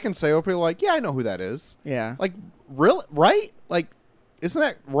Kate Beckinsale, people are like, yeah, I know who that is. Yeah. Like, really? Right? Like, isn't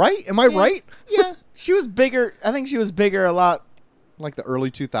that right? Am I right? Yeah. She was bigger. I think she was bigger a lot. Like the early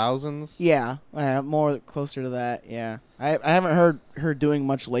 2000s? Yeah. More closer to that. Yeah. I haven't heard her doing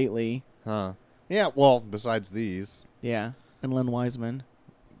much lately. Huh. Yeah, well, besides these. Yeah. And Len Wiseman.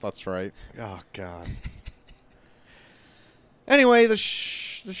 That's right. Oh, God. Anyway, this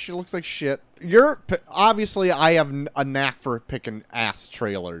shit looks like shit. Obviously, I have a knack for picking ass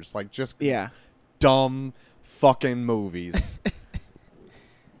trailers. Like, just dumb fucking movies.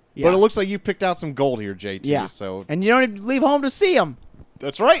 Yeah. But it looks like you picked out some gold here, JT. Yeah. So. And you don't need to leave home to see them.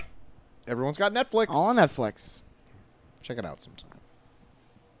 That's right. Everyone's got Netflix. All on Netflix. Check it out sometime.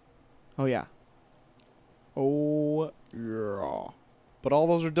 Oh, yeah. Oh, yeah. But all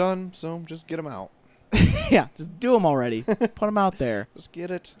those are done, so just get them out. Yeah, just do them already. Put them out there. Just get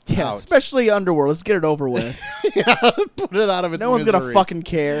it out. out. Especially Underworld. Let's get it over with. Yeah, put it out of its No one's misery. going to fucking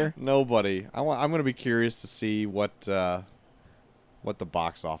care. Nobody. I'm going to be curious to see what the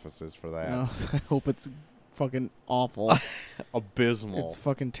box office is for that. I hope it's fucking awful. Abysmal. It's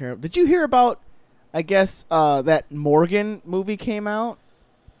fucking terrible. Did you hear about, I guess, that Morgan movie came out?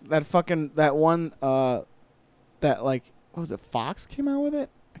 That one, that like what was it? Fox came out with it.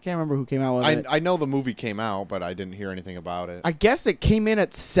 I can't remember who came out with it. I know the movie came out, but I didn't hear anything about it. I guess it came in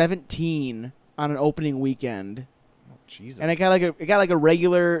at 17 on an opening weekend, Oh, Jesus. and it got like a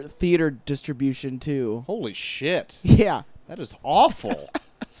regular theater distribution too. Holy shit. Yeah, That is awful.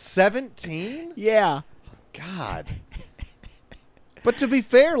 17? yeah. God. But to be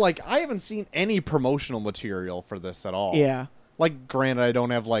fair, like, I haven't seen any promotional material for this at all. Yeah. Like, granted, I don't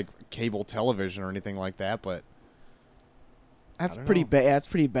have, like, cable television or anything like that, but... That's don't pretty know. bad. That's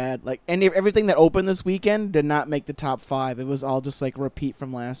pretty bad. Like, and everything that opened this weekend did not make the top 5. It was all just like repeat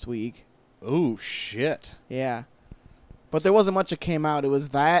from last week. Ooh, shit. Yeah. But there wasn't much that came out. It was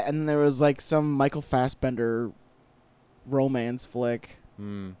that, and then there was like some Michael Fassbender romance flick.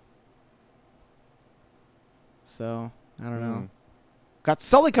 Hmm. So, I don't know. Hmm. Got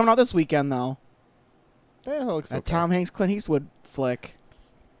Sully coming out this weekend, though. Yeah, that looks That okay. Tom Hanks, Clint Eastwood flick.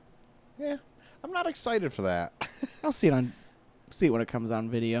 Yeah. I'm not excited for that. I'll see it when it comes on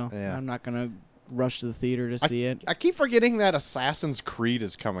video. Yeah. I'm not going to rush to the theater to see it. I keep forgetting that Assassin's Creed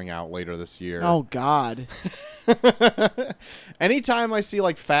is coming out later this year. Oh, God. Anytime I see,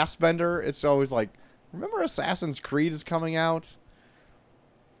 like, Fassbender, it's always like, remember Assassin's Creed is coming out?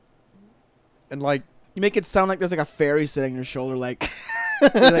 And, like... You make it sound like there's like a fairy sitting on your shoulder, like, you're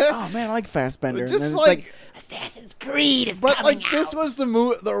like, oh man, I like Fassbender. Just and then it's like- Assassin's Creed is But, coming like, this was the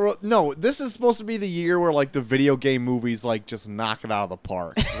movie... No, this is supposed to be the year where, like, the video game movies, like, just knock it out of the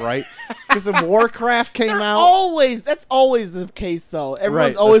park, right? Because the Warcraft came out... That's always the case, though.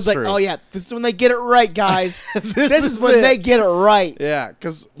 Everyone's Right, always that's like, true. oh yeah, this is when they get it right, guys. this is is when it. they get it right. Yeah,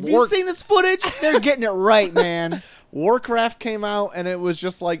 because Have you seen this footage? They're getting it right, man. Warcraft came out, and it was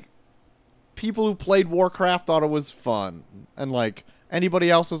just, like, people who played Warcraft thought it was fun. And, like, anybody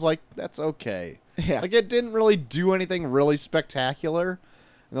else was like, that's okay. Yeah. Like, it didn't really do anything really spectacular.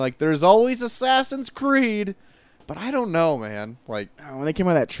 And, like, there's always Assassin's Creed, but I don't know, man. Like, Oh, when they came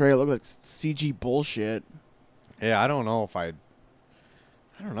out of that trailer, it looked like CG bullshit. yeah, I don't know if I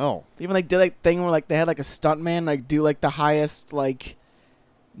don't know. They even like did like thing where like they had like a stuntman like do like the highest like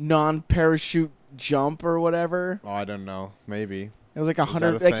non-parachute jump or whatever. Oh, I don't know. Maybe. It was like that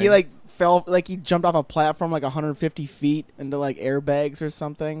 100. a Like he thing? like fell, like he jumped off a platform like 150 feet into like airbags or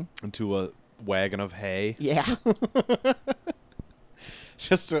something. Into a wagon of hay. Yeah,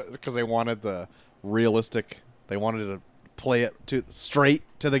 Just because they wanted the realistic. They wanted to play it straight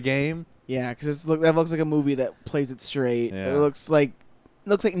to the game. yeah, because that looks like a movie that plays it straight. Yeah. It looks like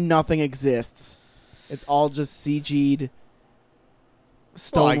nothing exists. It's all just CG'd Well,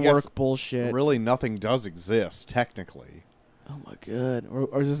 I guess stonework bullshit. Really, nothing does exist technically. Oh my god!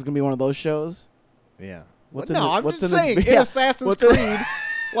 Or is this gonna be one of those shows? Yeah. What's no, in this- I'm what's just in this saying, vi- in yeah. Assassin's What's in- Creed,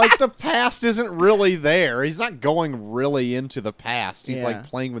 like, the past isn't really there. He's not going really into the past. He's, Yeah. like,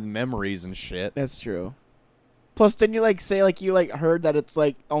 playing with memories and shit. That's true. Plus, didn't you like say like you like heard that it's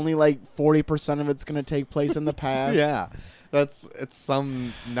like only like 40% of it's gonna take place in the past? Yeah. It's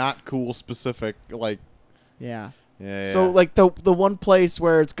some not cool specific, like, Yeah. yeah. So like the one place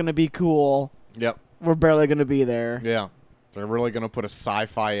where it's gonna be cool, Yep. we're barely gonna be there. Yeah. They're really going to put a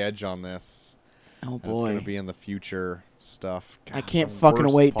sci-fi edge on this. Oh And it's going boy, to be in the future stuff. I God, can't the fucking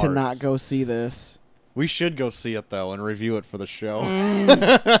worst wait to parts. not go see this. We should go see it, though, and review it for the show.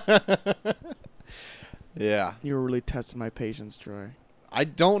 Yeah. You were really testing my patience, Troy. I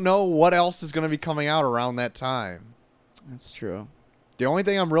don't know what else is going to be coming out around that time. That's true. The only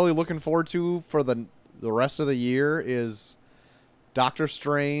thing I'm really looking forward to for the rest of the year is Doctor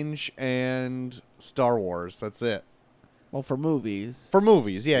Strange and Star Wars. That's it. Well, for movies, For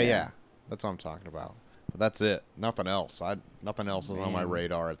movies, yeah. Yeah. That's what I'm talking about. But that's it. Nothing else. Nothing else is on my Man.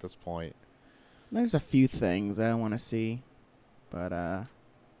 radar at this point. there's a few things I want to see, but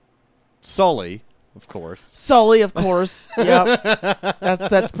Sully, of course. Sully, of course. Yep.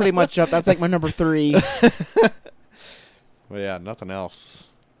 That's pretty much up. That's like my number 3. But yeah, nothing else.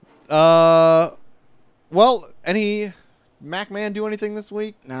 Well, any MacMan do anything this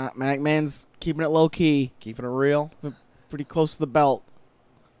week? Nah, MacMan's keeping it low key, Keeping it real? pretty close to the belt.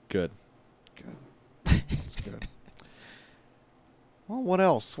 Good. That's good. Well, what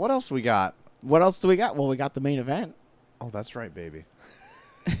else? What else we got? What else do we got? Well, we got the main event. Oh, that's right, baby.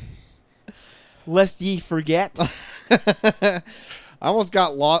 Lest ye forget. I almost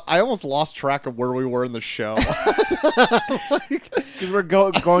got lost. I almost lost track of where we were in the show. Because we're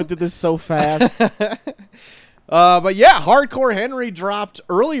going through this so fast. But yeah, Hardcore Henry dropped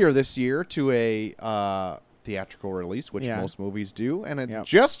earlier this year to a theatrical release, which Yeah. most movies do, and it Yep.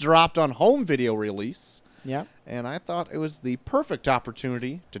 just dropped on home video release. Yep. And I thought it was the perfect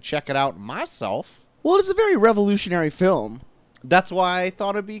opportunity to check it out myself. Well, it's a very revolutionary film. That's why I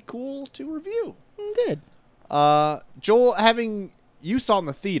thought it'd be cool to review. Good. Joel, you saw it in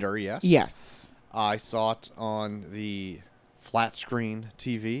the theater, yes? Yes. I saw it on the flat screen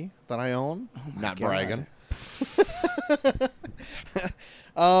TV that I own. Oh my Not God. bragging.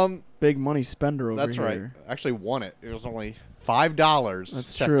 Big money spender over That's here. right. I actually won it. It was only $5.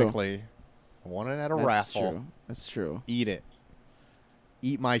 That's true. technically. I won it at a raffle. True. That's true. Eat it.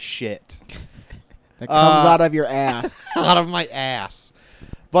 Eat my shit. That comes out of your ass. Out of my ass.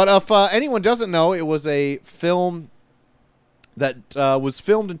 But if anyone doesn't know, it was a film that was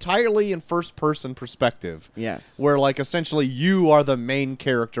filmed entirely in first-person perspective. Yes. Where, like, essentially you are the main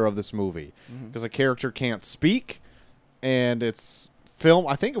character of this movie. Because a character can't speak, and it's filmed,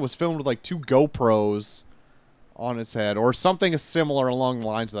 I think it was filmed with, like, 2 GoPros on its head, or something similar along the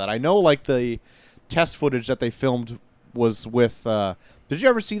lines of that. I know, like, the test footage that they filmed was with, did you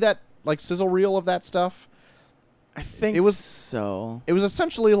ever see that, like, sizzle reel of that stuff? I think It was- so. It was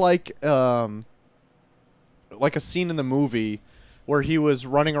essentially like a scene in the movie where he was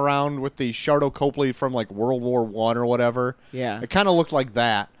running around with the Shardo Copley from like World War I or whatever. Yeah. It kind of looked like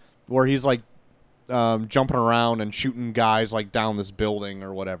that, where he's like jumping around and shooting guys like down this building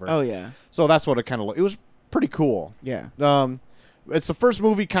or whatever. Oh, yeah. So that's what it kind of looked. It was pretty cool. Yeah. It's the first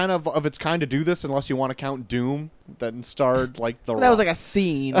movie kind of its kind to do this, unless you want to count Doom, that starred like the. That was like a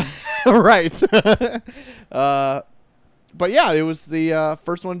scene. Right. But yeah, it was the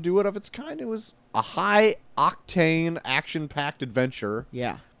first one to do it of its kind. It was a high-octane, action-packed adventure.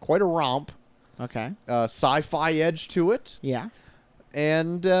 Yeah. Quite a romp. Okay. Sci-fi edge to it. Yeah.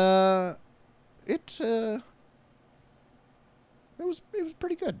 And it was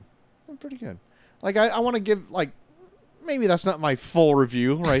pretty good. It was pretty good. Like, I want to give, like, maybe that's not my full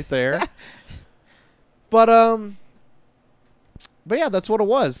review right there. But yeah, that's what it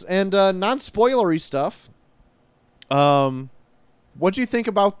was. And non-spoilery stuff. What'd you think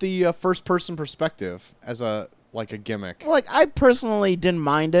about the first-person perspective as a gimmick? Well, like, I personally didn't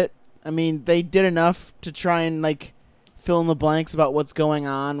mind it. I mean, they did enough to try and, like, fill in the blanks about what's going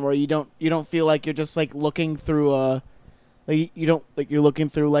on, where you don't feel like you're just, like, looking through a... Like, you don't... Like, you're looking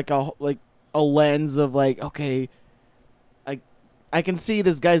through, like, a lens of, like, okay... I can see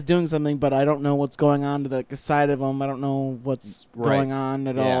this guy's doing something, but I don't know what's going on to the side of him. I don't know what's going on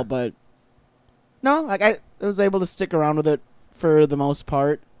at all. But no, like I was able to stick around with it for the most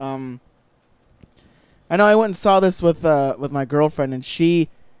part. I know I went and saw this with my girlfriend, and she,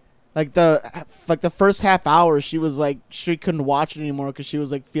 like the first half hour, she was like she couldn't watch it anymore because she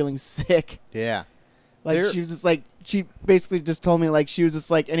was like feeling sick. Yeah. Like she was just like she basically just told me like she was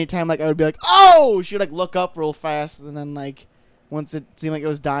just like anytime like I would be like oh she would like look up real fast and then like. Once it seemed like it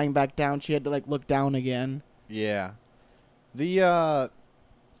was dying back down, she had to like look down again. Yeah. I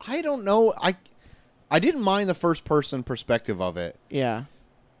don't know. I didn't mind the first person perspective of it. Yeah.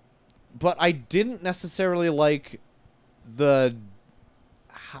 But I didn't necessarily like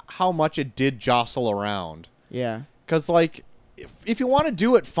how much it did jostle around. Yeah. Cuz like if you want to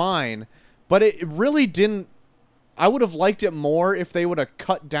do it fine, but it really didn't. I would have liked it more if they would have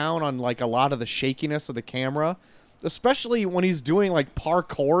cut down on like a lot of the shakiness of the camera. Especially when he's doing, like,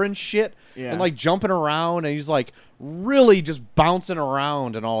 parkour and shit. Yeah. And, like, jumping around. And he's, like, really just bouncing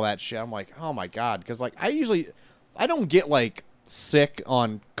around and all that shit. I'm like, oh, my God. Because, like, I don't get, like, sick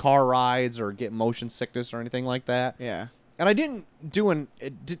on car rides or get motion sickness or anything like that. Yeah. And I didn't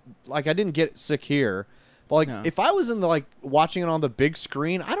I didn't get sick here. But, like, No. if I was in the, like, watching it on the big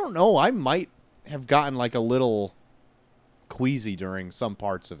screen, I don't know. I might have gotten, like, a little queasy during some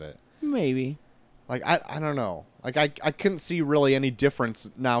parts of it. Maybe. Like, I don't know. Like, I couldn't see really any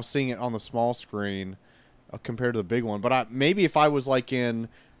difference now seeing it on the small screen compared to the big one. But maybe if I was, like, if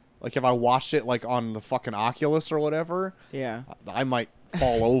I watched it, like, on the fucking Oculus or whatever, Yeah. I might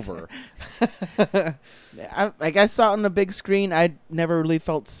fall over. Yeah. I saw it on the big screen. I never really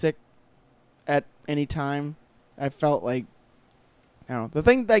felt sick at any time. I felt like, I don't know. The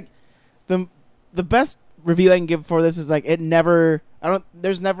thing, like, the best review I can give for this is, like,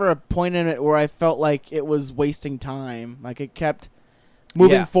 there's never a point in it where I felt like it was wasting time. Like, it kept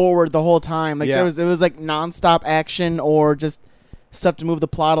moving forward the whole time. Like, it was like nonstop action or just stuff to move the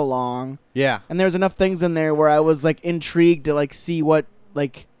plot along. Yeah. And there's enough things in there where I was, like, intrigued to, like, see what,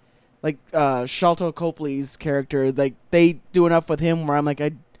 like Sharlto Copley's character, like, they do enough with him where I'm like,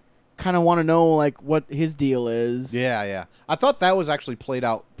 I kind of want to know, like, what his deal is. Yeah, yeah. I thought that was actually played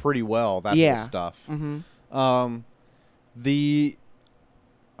out pretty well, that whole stuff. Mm-hmm.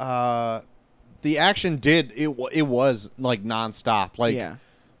 The action it was like nonstop. Like, yeah.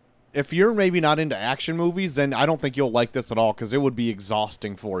 if you're maybe not into action movies, then I don't think you'll like this at all because it would be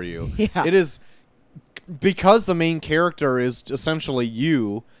exhausting for you. Yeah. It is because the main character is essentially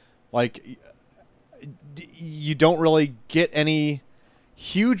you. Like, you don't really get any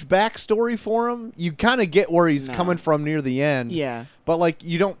huge backstory for him. You kind of get where he's coming from near the end. Yeah. But, like,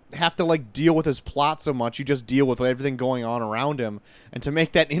 you don't have to, like, deal with his plot so much. You just deal with everything going on around him. And to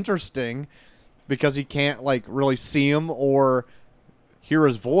make that interesting, because he can't, like, really see him or hear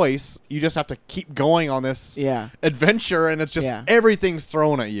his voice, you just have to keep going on this adventure, and it's just everything's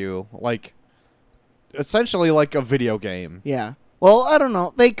thrown at you. Like, essentially like a video game. Yeah. Well, I don't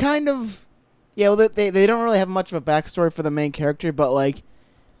know. They kind of... Yeah, well, they don't really have much of a backstory for the main character, but, like,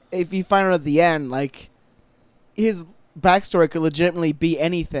 if you find out at the end, like, his backstory could legitimately be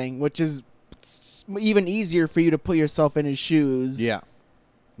anything, which is even easier for you to put yourself in his shoes. Yeah.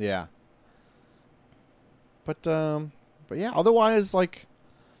 Yeah. But yeah, otherwise, like,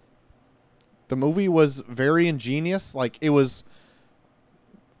 the movie was very ingenious. Like, it was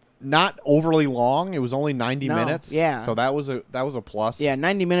not overly long. It was only 90 minutes. Yeah. So that was a plus. Yeah,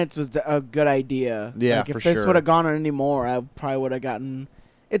 90 minutes was a good idea. Yeah, like, for if this sure. would have gone on any more, I probably would have gotten...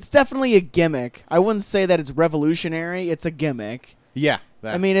 It's definitely a gimmick. I wouldn't say that it's revolutionary. It's a gimmick. Yeah.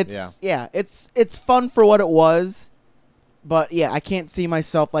 I mean, it's fun for what it was, but yeah, I can't see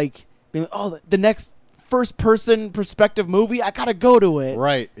myself like being like, oh, the next first-person perspective movie, I gotta go to it.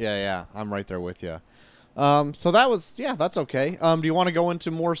 Right. Yeah. I'm right there with you. So that's okay. Do you want to go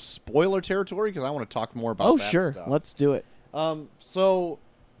into more spoiler territory? Because I want to talk more about that sure. stuff. Let's do it. So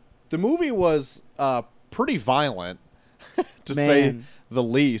the movie was pretty violent, to say the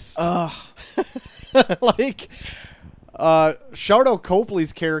least. Like, Shardo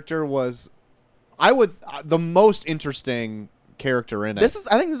Copley's character was, the most interesting character in it.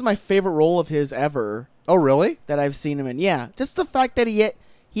 I think this is my favorite role of his ever. Oh, really? That I've seen him in. Yeah, just the fact that he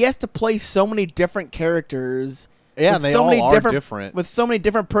has to play so many different characters. Yeah, and they all are different. With so many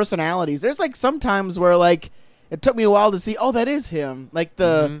different personalities. There's like sometimes where like it took me a while to see, oh, that is him. Like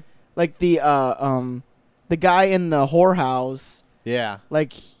the guy in the whorehouse. Yeah.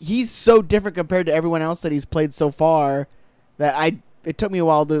 Like, he's so different compared to everyone else that he's played so far that it took me a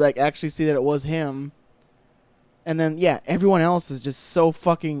while to like actually see that it was him. And then everyone else is just so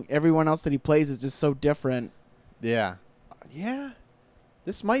everyone else that he plays is just so different. Yeah. Yeah.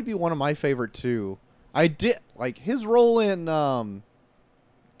 This might be one of my favorite too. I did like his role in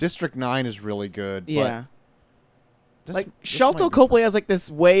District 9 is really good. Yeah. But like Sharlto Copley has like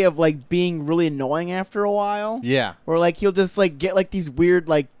this way of like being really annoying after a while. Yeah. Where like he'll just like get like these weird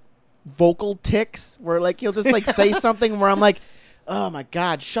like vocal tics where like he'll just like say something where I'm like, oh my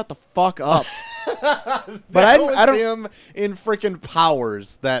god, shut the fuck up. But I don't see him in freaking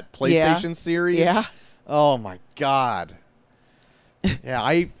Powers, that PlayStation series. Yeah. Oh my god. Yeah,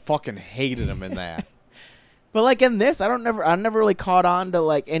 I fucking hated him in that. But like in this, I never really caught on to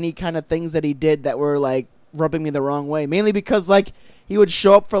like any kind of things that he did that were like rubbing me the wrong way. Mainly because like he would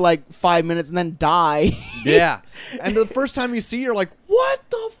show up for like 5 minutes and then die. Yeah. And the first time you see, you're like, what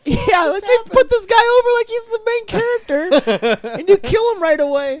the fuck? Yeah, like they put this guy over like he's the main character, and you kill him right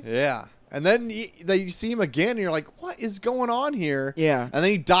away. Yeah. And then you see him again, and you're like, what is going on here? Yeah. And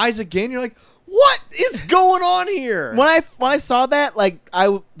then he dies again. You're like, what is going on here? When I saw that, like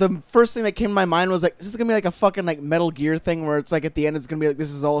the first thing that came to my mind was like, is this gonna be like a fucking like Metal Gear thing where it's like at the end it's gonna be like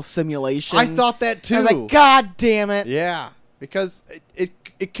this is all a simulation? I thought that too. I was like, God damn it. Yeah, because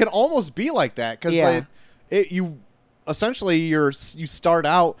it can almost be like that because you essentially you start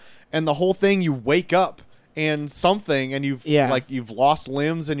out and the whole thing you wake up and something and you've lost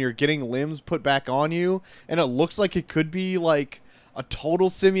limbs and you're getting limbs put back on you and it looks like it could be like a total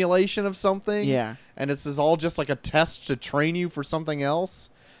simulation of something. Yeah. And this is all just like a test to train you for something else.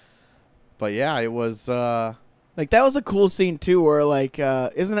 But yeah, it was like that was a cool scene too where like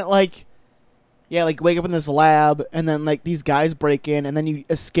isn't it like like wake up in this lab and then like these guys break in and then you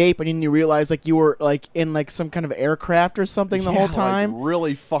escape and then you realize like you were like in like some kind of aircraft or something the whole time. Like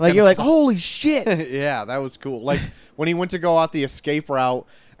really fucking like you're like, holy shit. Yeah, that was cool. Like when he went to go out the escape route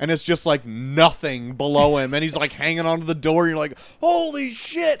and it's just like nothing below him and he's like hanging onto the door. You're like, holy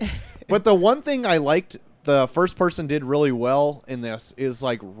shit. But the one thing I liked the first person did really well in this is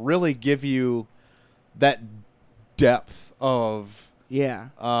like really give you that depth of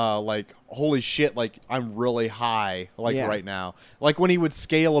like holy shit, like I'm really high right now. Like when he would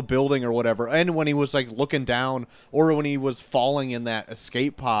scale a building or whatever, and when he was like looking down or when he was falling in that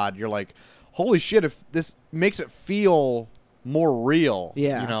escape pod, you're like, holy shit, if this makes it feel more real. You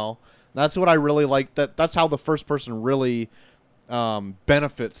know? That's what I really like. That's how the first person really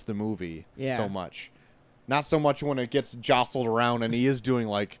benefits the movie so much. Not so much when it gets jostled around and he is doing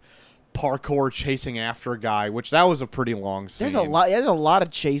like parkour chasing after a guy, which that was a pretty long scene. There's a lot of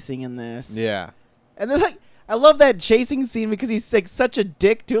chasing in this. Yeah. And then like I love that chasing scene because he's like such a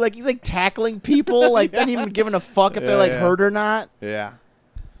dick too. Like he's like tackling people, like not even giving a fuck if they're like hurt or not. Yeah.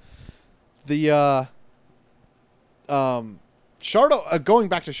 The Shardo, going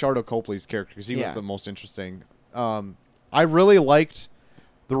back to Shardo Copley's character because he was the most interesting. I really liked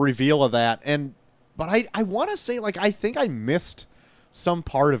the reveal of that, but I want to say like I think I missed some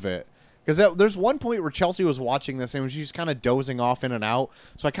part of it because there's one point where Chelsea was watching this and she's kind of dozing off in and out,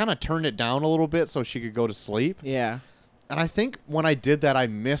 so I kind of turned it down a little bit so she could go to sleep. Yeah, and I think when I did that, I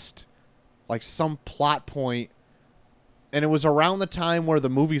missed like some plot point, and it was around the time where the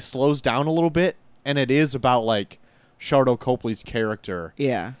movie slows down a little bit, and it is about like Shardo Copley's character.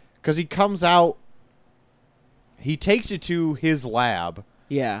 Yeah, because he comes out. He takes you to his lab.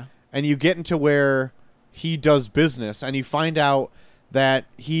 Yeah. And you get into where he does business, and you find out that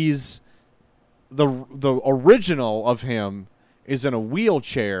he's the original of him is in a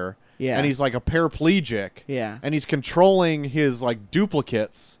wheelchair. Yeah. And he's like a paraplegic. Yeah. And he's controlling his like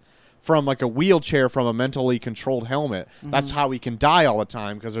duplicates from like a wheelchair from a mentally controlled helmet. Mm-hmm. That's how he can die all the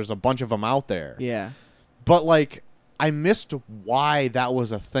time because there's a bunch of them out there. Yeah. But like I missed why that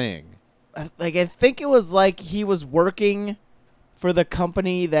was a thing. Like I think it was like he was working for the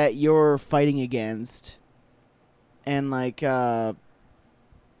company that you're fighting against, and like, man,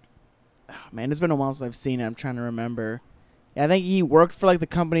 it's been a while since I've seen it. I'm trying to remember. Yeah, I think he worked for like the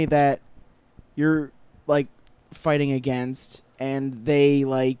company that you're like fighting against, and they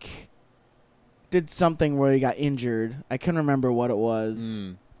like did something where he got injured. I couldn't remember what it was.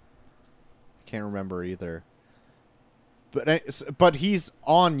 Can't remember either. But he's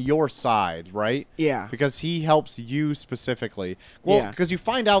on your side, right? Yeah. Because he helps you specifically. Well, yeah. Because you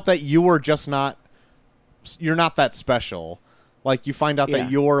find out that you are just not... You're not that special. Like, you find out that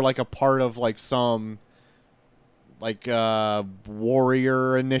you're, like, a part of, like, some... Like,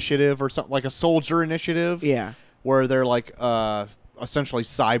 warrior initiative or something. Like a soldier initiative. Yeah. Where they're, like, essentially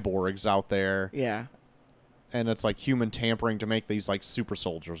cyborgs out there. Yeah. And it's like human tampering to make these like super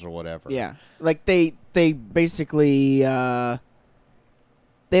soldiers or whatever. Yeah, like they basically they're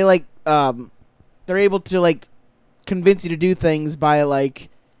able to like convince you to do things by like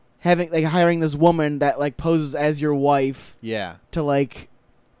hiring this woman that like poses as your wife. Yeah. To like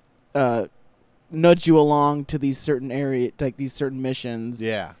nudge you along to these certain like these certain missions.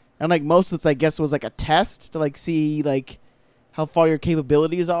 Yeah. And like most of this, I guess, was like a test to like see like how far your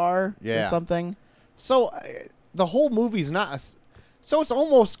capabilities are. Yeah. Or something. So the whole movie's not... So it's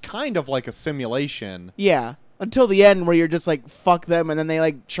almost kind of like a simulation. Yeah. Until the end where you're just like, fuck them, and then they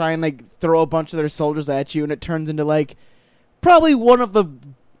like try and like throw a bunch of their soldiers at you, and it turns into like probably one of the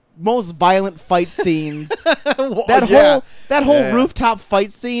most violent fight scenes. That whole rooftop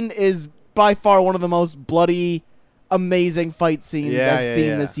fight scene is by far one of the most bloody, amazing fight scenes I've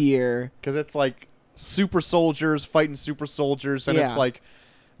seen this year. Because it's like super soldiers fighting super soldiers, and it's like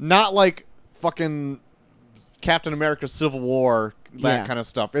not like fucking Captain America Civil War, that kind of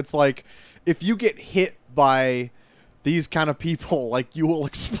stuff. It's like if you get hit by these kind of people, like you will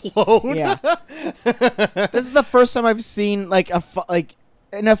explode. Yeah. This is the first time I've seen like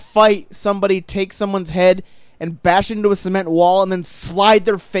in a fight somebody take someone's head and bash into a cement wall and then slide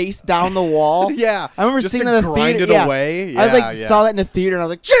their face down the wall. Yeah. I remember just seeing to that in the grind theater. it away. Yeah, I was saw that in the theater and I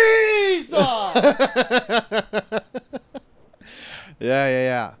was like, Jesus!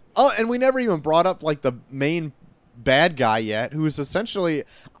 Yeah. Oh, and we never even brought up like the main bad guy yet, who is essentially,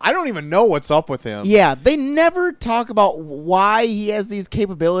 I don't even know what's up with him. Yeah, they never talk about why he has these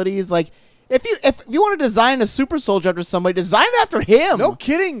capabilities. Like, if you want to design a super soldier after somebody, design it after him. No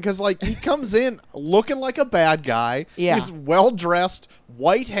kidding, because like he comes in looking like a bad guy. Yeah. He's well dressed,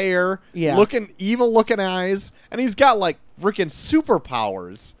 white hair, yeah. evil looking eyes, and he's got like freaking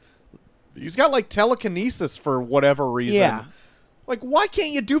superpowers. He's got like telekinesis for whatever reason. Yeah. Like, why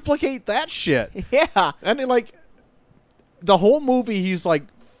can't you duplicate that shit? Yeah. And like the whole movie, he's like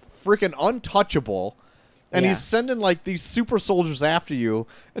freaking untouchable. And he's sending like these super soldiers after you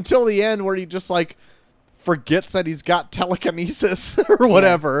until the end where he just like forgets that he's got telekinesis or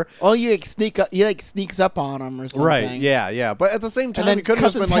whatever. Yeah. Well, you like sneaks up on him or something. Right, yeah. But at the same time, and then he could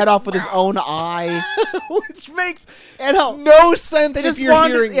cuts have his been head like, off with his own eye. Which makes no sense if you're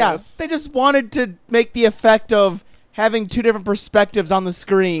hearing this. They just wanted to make the effect of having two different perspectives on the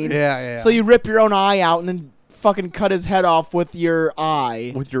screen. Yeah. So you rip your own eye out and then fucking cut his head off with your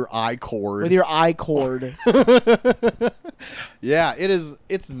eye. With your eye cord. With your eye cord. Yeah,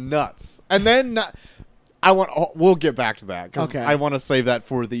 it's nuts. And then we'll get back to that because I want to save that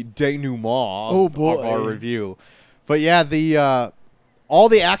for the denouement of our review. But yeah, all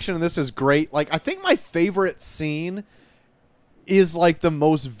the action in this is great. Like, I think my favorite scene is like the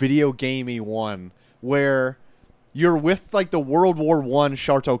most video gamey one where you're with like the World War I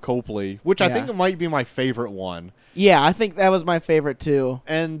Sharlto Copley, which I think might be my favorite one. Yeah, I think that was my favorite too.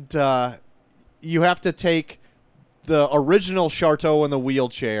 And you have to take the original Sharlto in the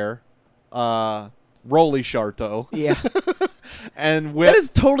wheelchair, Rolly Sharlto. Yeah. And that is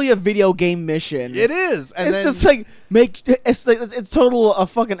totally a video game mission. It is. And it's just like it's total a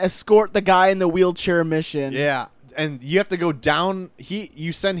fucking escort the guy in the wheelchair mission. Yeah. And you have to go down.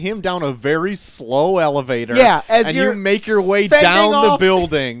 You send him down a very slow elevator. Yeah, and you make your way down the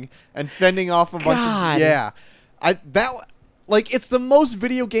building and fending off a bunch of it's the most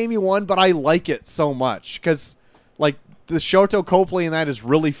video gamey one, but I like it so much because like the Sharlto Copley in that is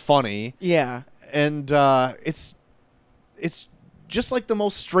really funny. Yeah, and it's just like the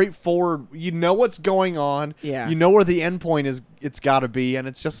most straightforward. You know what's going on. Yeah, you know where the end point is. It's got to be, and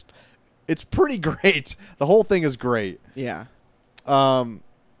it's just. It's pretty great. The whole thing is great. Yeah. And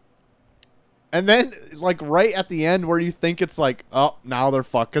then, like, right at the end where you think it's like, oh, now they're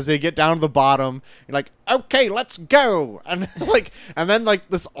fucked. Because they get down to the bottom. You're like, okay, let's go. And, then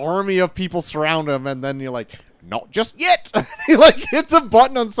this army of people surround them. And then you're like, not just yet. He, hits a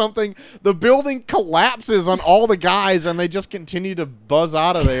button on something. The building collapses on all the guys. And they just continue to buzz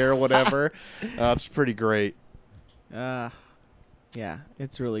out of there or whatever. It's pretty great. Yeah,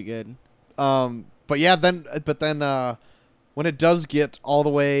 it's really good. But then when it does get all the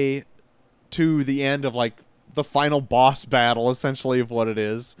way to the end of like the final boss battle, essentially of what it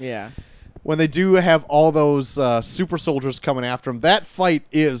is. Yeah. When they do have all those super soldiers coming after them, that fight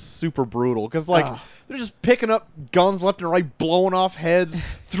is super brutal because they're just picking up guns left and right, blowing off heads,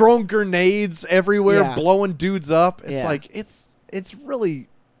 throwing grenades everywhere, blowing dudes up. It's it's really.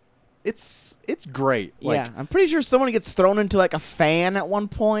 It's great. I'm pretty sure someone gets thrown into like a fan at one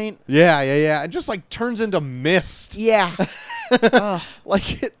point. Yeah. And just like turns into mist. Yeah.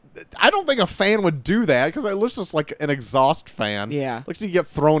 I don't think a fan would do that because it looks just like an exhaust fan. Yeah. Looks like you get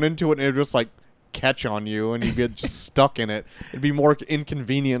thrown into it and it just like catch on you and you get just stuck in it. It'd be more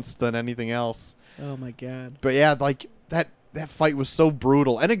inconvenience than anything else. Oh my god. But yeah, like that fight was so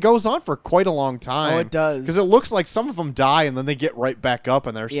brutal, and it goes on for quite a long time. Oh, it does. Because it looks like some of them die, and then they get right back up,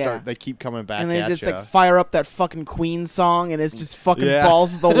 and they keep coming back. And they just like fire up that fucking Queen song, and it's just fucking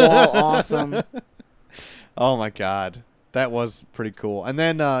balls to the wall, awesome. Oh my god, that was pretty cool. And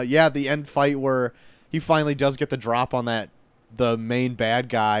then the end fight where he finally does get the drop on the main bad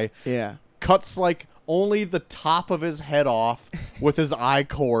guy. Yeah, cuts like only the top of his head off with his eye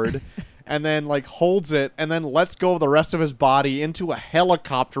cord. And then, holds it and then lets go of the rest of his body into a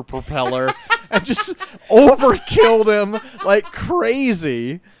helicopter propeller and just overkilled him like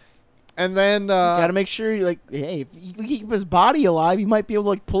crazy. And then... gotta make sure, hey, if you keep his body alive, he might be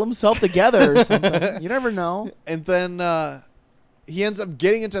able to, pull himself together or something. You never know. And then he ends up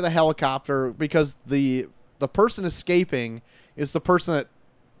getting into the helicopter because the person escaping is the person that,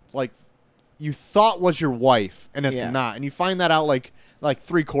 you thought was your wife, and it's not. And you find that out, like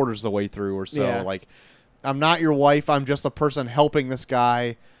 3/4 of the way through or so. Yeah. I'm not your wife. I'm just a person helping this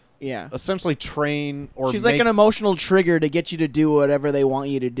guy. Yeah. Essentially train or she's like an emotional trigger to get you to do whatever they want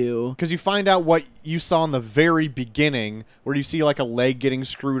you to do. Because you find out what you saw in the very beginning, where you see a leg getting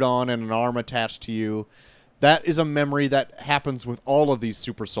screwed on and an arm attached to you. That is a memory that happens with all of these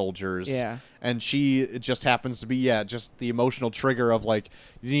super soldiers. Yeah. And it just happens to be, just the emotional trigger of,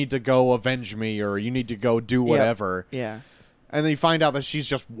 you need to go avenge me or you need to go do whatever. Yep. Yeah. And then you find out that she's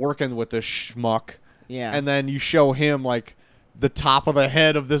just working with this schmuck. Yeah. And then you show him, the top of the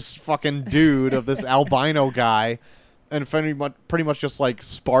head of this fucking dude, of this albino guy. And pretty much just,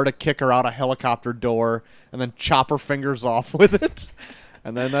 Sparta kick her out a helicopter door and then chop her fingers off with it.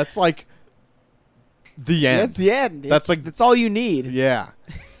 And then that's, the end. That's the end. That's all you need. Yeah.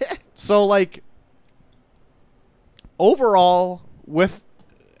 So, overall, with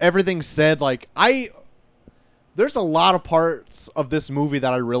everything said, there's a lot of parts of this movie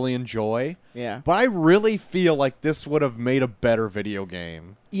that I really enjoy. Yeah. But I really feel like this would have made a better video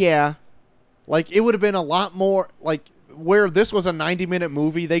game. Yeah. It would have been a lot more, where this was a 90-minute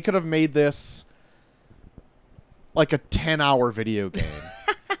movie, they could have made this, a 10-hour video game.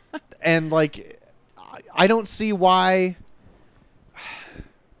 And, I don't see why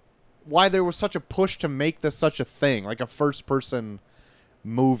there was such a push to make this such a thing, a first-person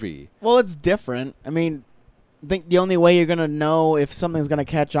movie. Well, it's different. I mean, I think the only way you're going to know if something's going to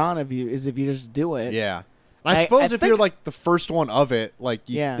catch on is if you just do it. Yeah. And I suppose if you're, the first one of it,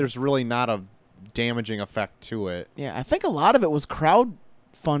 there's really not a damaging effect to it. Yeah, I think a lot of it was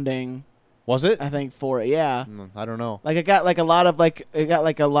crowdfunding. Was it? I think for it, yeah. I don't know. It got a lot of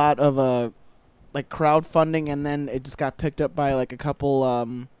crowdfunding, and then it just got picked up by a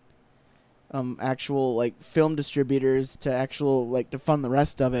couple actual like film distributors to to fund the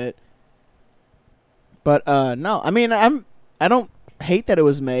rest of it. But no, I mean I don't hate that it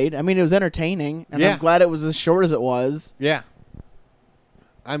was made. I mean it was entertaining, and I'm glad it was as short as it was. Yeah.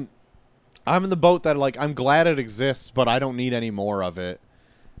 I'm in the boat that like I'm glad it exists, but I don't need any more of it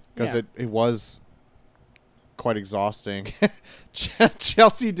because it was quite exhausting.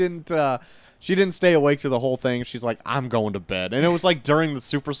 Chelsea didn't. She didn't stay awake to the whole thing. She's like, I'm going to bed. And it was like during the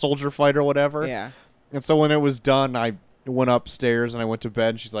super soldier fight or whatever. Yeah. And so when it was done, I went upstairs and I went to bed.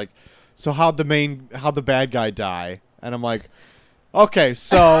 And she's like, so how'd the bad guy die? And I'm like, okay,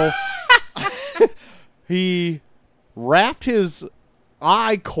 so he wrapped his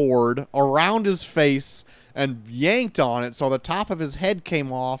eye cord around his face and yanked on it so the top of his head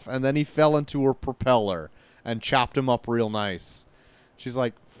came off, and then he fell into her propeller and chopped him up real nice. She's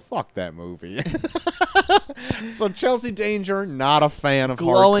like, fuck that movie. So Chelsea Danger, not a fan of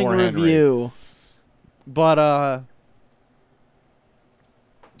glowing Hardcore Henry. review. But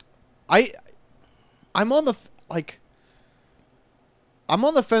I'm on the I'm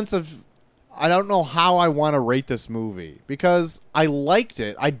on the fence of I don't know how I want to rate this movie because I liked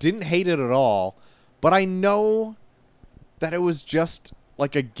it. I didn't hate it at all, but I know that it was just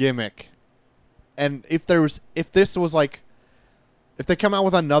like a gimmick. And if they come out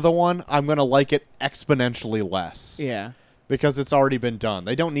with another one, I'm going to like it exponentially less. Yeah. Because it's already been done.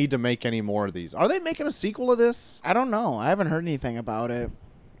 They don't need to make any more of these. Are they making a sequel of this? I don't know. I haven't heard anything about it.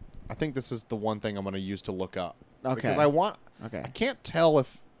 I think this is the one thing I'm going to use to look up. Okay. Because I can't tell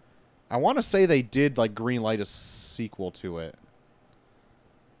if I want to say they did like greenlight a sequel to it.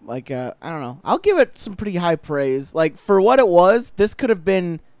 Like I don't know. I'll give it some pretty high praise. Like for what it was, this could have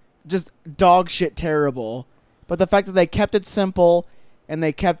been just dog shit terrible. But the fact that they kept it simple and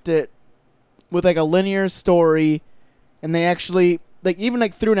they kept it with like a linear story, and they actually like even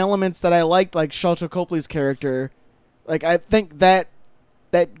like threw in elements that I liked, like Shelton Copley's character. Like I think that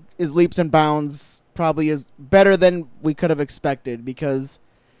is leaps and bounds probably is better than we could have expected, because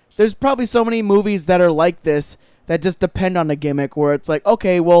there's probably so many movies that are like this that just depend on a gimmick where it's like,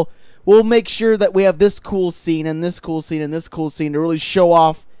 okay, well, we'll make sure that we have this cool scene and this cool scene and this cool scene to really show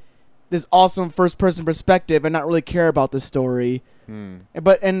off this awesome first-person perspective and not really care about the story.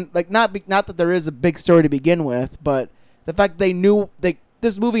 But not that there is a big story to begin with, but the fact they knew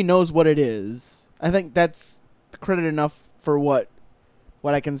this movie knows what it is. I think that's credit enough for what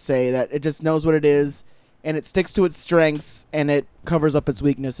I can say, that it just knows what it is and it sticks to its strengths and it covers up its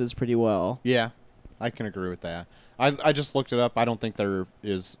weaknesses pretty well. Yeah, I can agree with that. I just looked it up. I don't think there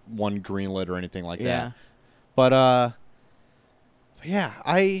is one greenlit or anything like that. But yeah,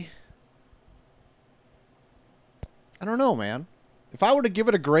 I don't know, man. If I were to give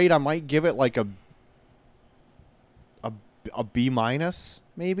it a grade, I might give it like a B minus,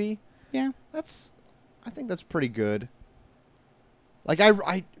 maybe. Yeah, I think that's pretty good. Like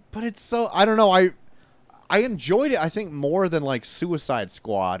but it's so I don't know. I enjoyed it. I think more than like Suicide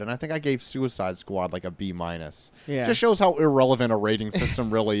Squad, and I think I gave Suicide Squad like a B minus. Yeah, just shows how irrelevant a rating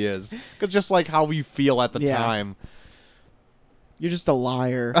system really is. Because just like how you feel at the time. You're just a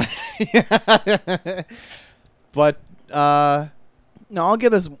liar. But no, I'll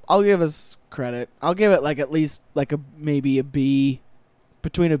give us credit. I'll give it like at least like maybe a B,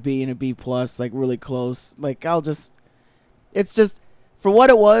 between a B and a B plus, like really close. Like it's just for what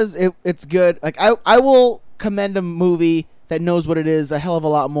it was, it's good. Like I will commend a movie that knows what it is a hell of a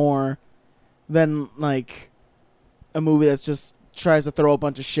lot more than like a movie that's just tries to throw a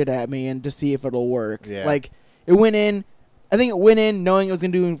bunch of shit at me and to see if it'll work. Yeah. Like it went in, I think it went in knowing it was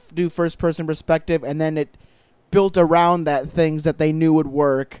going to do first person perspective, and then it built around that things that they knew would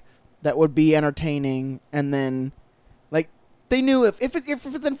work, that would be entertaining, and then like they knew if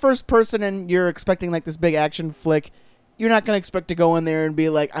it's in first person and you're expecting like this big action flick, you're not gonna expect to go in there and be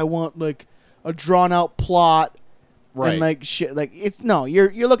like, I want like a drawn out plot, right? And like shit, like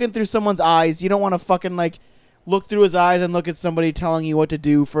you're looking through someone's eyes. You don't want to fucking like look through his eyes and look at somebody telling you what to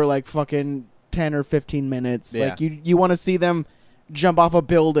do for like fucking 10 or 15 minutes. Yeah. Like you want to see them jump off a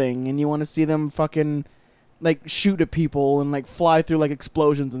building, and you want to see them fucking like shoot at people and like fly through like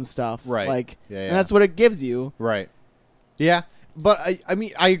explosions and stuff. Right. Like, yeah. And that's what it gives you. Right. Yeah. But I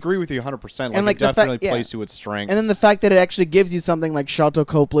mean, I agree with you 100%. Like, it definitely plays to its strengths. And then the fact that it actually gives you something like Shelton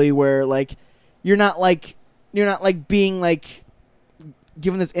Copley, where like you're not being like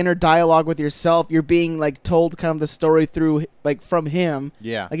given this inner dialogue with yourself. You're being like told kind of the story through like from him.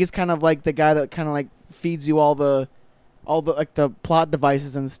 Yeah. Like he's kind of like the guy that kind of like feeds you all the like the plot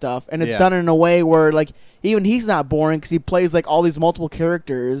devices and stuff, and it's done in a way where like even he's not boring because he plays like all these multiple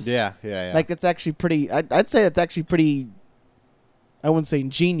characters. Yeah. Like it's actually pretty. I'd say it's actually pretty I wouldn't say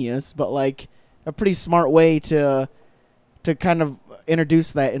genius, but like a pretty smart way to kind of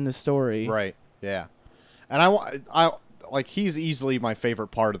introduce that in the story. Right. Yeah. And I like he's easily my favorite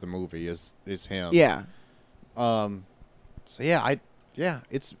part of the movie is him. Yeah. So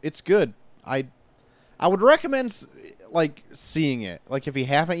it's good. I would recommend like seeing it. Like if you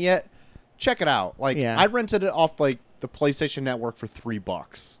haven't yet, check it out. Like I rented it off like the PlayStation Network for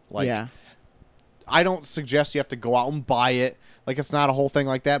 $3. Like I don't suggest you have to go out and buy it. Like it's not a whole thing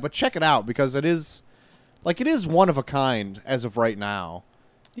like that, but check it out because it is one of a kind as of right now.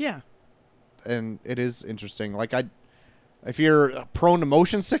 Yeah. And it is interesting. Like if you're prone to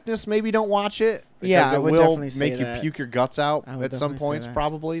motion sickness, maybe don't watch it. Because I it would will definitely say make you that. puke your guts out at some definitely say points. that.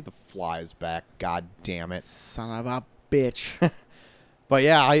 Probably the fly's back. God damn it! Son of a bitch. But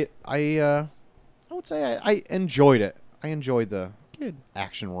yeah, I would say I enjoyed it. I enjoyed the Good.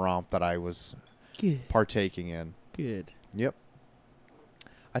 action romp that I was Good. partaking in. Good. Yep.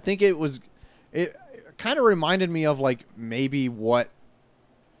 I think it kind of reminded me of like maybe what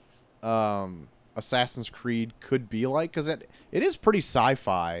Assassin's Creed could be like because it is pretty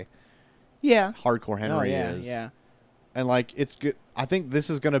sci-fi. Yeah. Hardcore Henry is. Yeah. And like it's good. I think this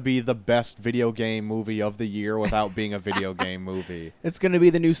is going to be the best video game movie of the year without being a video game movie. It's going to be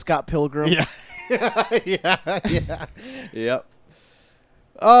the new Scott Pilgrim. Yeah. Yeah. Yep.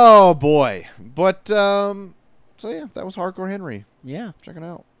 Oh boy. But so yeah, that was Hardcore Henry. Yeah. Check it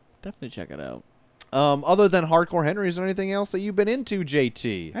out. Definitely check it out. Other than Hardcore Henry, is there anything else that you've been into,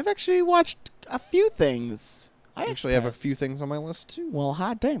 JT? I've actually watched a few things. I actually have a few things on my list too. Well,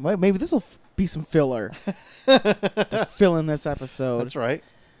 hot damn. Wait, maybe this will be some filler to fill in this episode. That's right.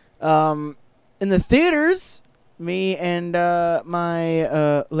 In the theaters, me and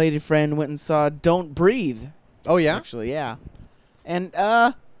my lady friend went and saw Don't Breathe. Oh yeah. Actually, yeah. And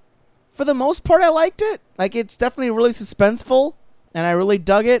for the most part, I liked it. Like, it's definitely really suspenseful, and I really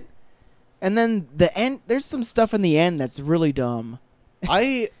dug it. And then the end, there's some stuff in the end that's really dumb.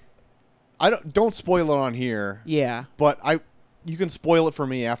 I don't spoil it on here. Yeah. But you can spoil it for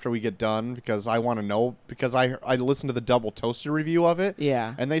me after we get done because I want to know because I listened to the Double Toaster review of it.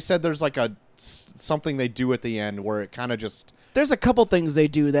 Yeah. And they said there's like something they do at the end where it kind of just There's a couple things they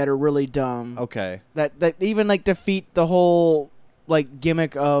do that are really dumb. okay. That even like defeat the whole like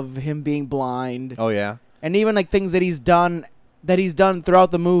gimmick of him being blind. Oh yeah. And even like things that he's done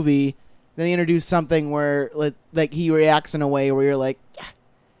throughout the movie. Then they introduce something where like he reacts in a way where you're like,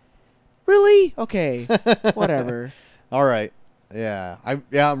 really? Okay, whatever. All right. Yeah.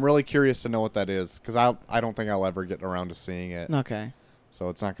 I'm really curious to know what that is because I don't think I'll ever get around to seeing it. Okay. So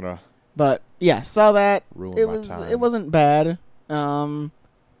it's not gonna. But yeah, saw that. Ruin It my was time. it wasn't bad. I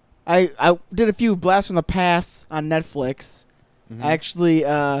did a few blasts from the past on Netflix. Mhm. I actually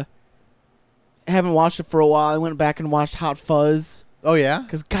haven't watched it for a while. I went back and watched Hot Fuzz. Oh yeah.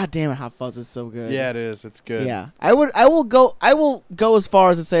 Because goddamn it, Hot Fuzz is so good. Yeah, it is. It's good. Yeah, I will go as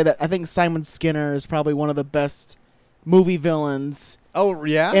far as to say that I think Simon Skinner is probably one of the best movie villains Oh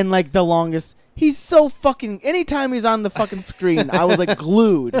yeah. in like the longest. He's so fucking. Anytime he's on the fucking screen, I was like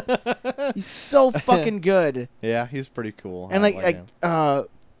glued. He's so fucking good. Yeah, he's pretty cool. And I like him.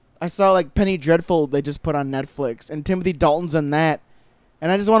 I saw like Penny Dreadful they just put on Netflix, and Timothy Dalton's in that,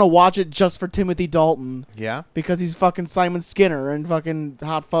 and I just want to watch it just for Timothy Dalton. Yeah. Because he's fucking Simon Skinner and fucking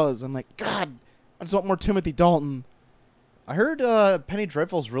Hot Fuzz. I'm like, God, I just want more Timothy Dalton. I heard Penny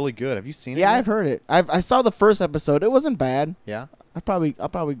Dreadful's really good. Have you seen it? Yeah, yet? I've heard it. I saw the first episode. It wasn't bad. Yeah. I'll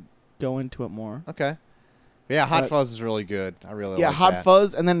probably go into it more. Okay. Yeah, Hot But- Fuzz is really good. I really Yeah, like Hot that.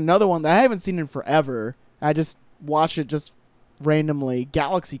 Fuzz, and then another one that I haven't seen in forever. I just watched it just randomly.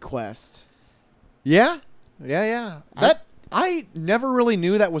 Galaxy Quest. Yeah. Yeah. I never really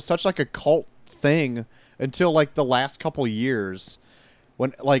knew that was such like a cult thing until like the last couple years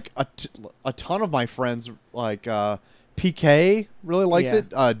when like a ton of my friends like PK really likes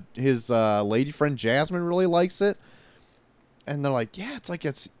Yeah. it. His lady friend Jasmine really likes it. And they're like, yeah,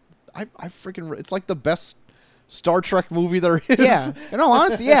 I freaking it's like the best Star Trek movie there is. Yeah, in all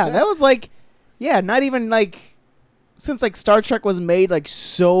honesty, yeah, that was like, yeah, not even like since like Star Trek was made like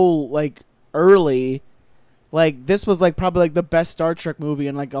so like early, like this was like probably like the best Star Trek movie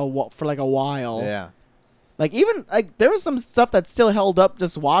in like for like a while. Yeah. Like even like there was some stuff that still held up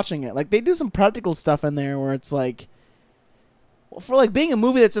just watching it. Like they do some practical stuff in there where it's like, for like being a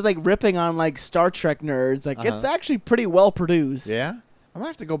movie that's just like ripping on like Star Trek nerds, like it's actually pretty well produced. Yeah. I might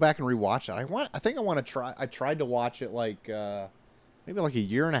have to go back and rewatch it. I think I want to try. I tried to watch it like maybe like a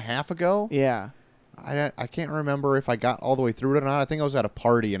year and a half ago. Yeah. I can't remember if I got all the way through it or not. I think I was at a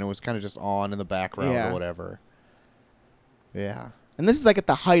party and it was kind of just on in the background Yeah. or whatever. Yeah. And this is like at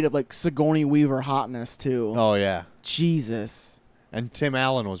the height of like Sigourney Weaver hotness too. Oh yeah. Jesus. and Tim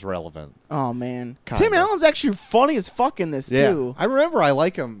Allen was relevant. Oh man, Kinda. Tim Allen's actually funny as fuck in this too. I remember I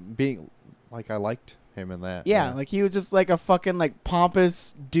like him being like I liked him in that. Yeah, like he was just like a fucking like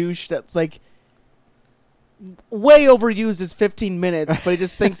pompous douche that's like way overused his 15 minutes, but he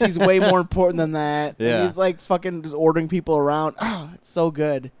just thinks he's way more important than that. Yeah. And he's like fucking just ordering people around. Oh, it's so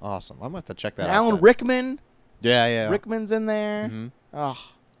good. Awesome. I'm gonna have to check that out. Alan then. Rickman. Yeah. Rickman's in there. hmm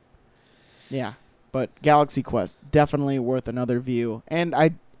Oh. Yeah. But Galaxy Quest, definitely worth another view. And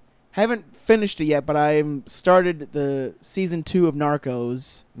I haven't finished it yet, but I started the season 2 of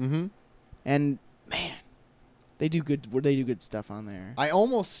Narcos. hmm And man, they do good stuff on there. I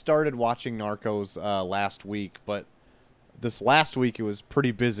almost started watching Narcos last week, but this last week it was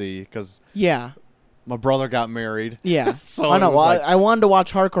pretty busy because Yeah. my brother got married. Yeah. So I it know. was Well, like- I wanted to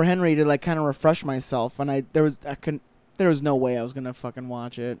watch Hardcore Henry to like kind of refresh myself, and there was no way I was gonna fucking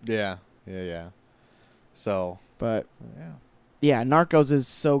watch it. Yeah. So But yeah. yeah, Narcos is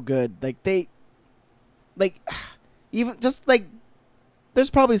so good. Even just like, there's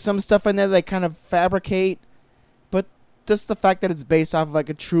probably some stuff in there that they kind of fabricate, but just the fact that it's based off of like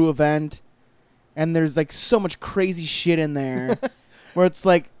a true event, and there's like so much crazy shit in there, where it's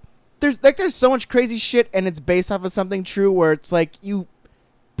like, there's so much crazy shit, and it's based off of something true, where it's like you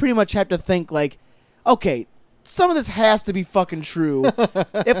pretty much have to think like, okay, some of this has to be fucking true.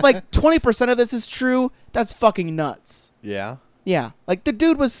 If like 20% of this is true, that's fucking nuts. Yeah. Yeah, like the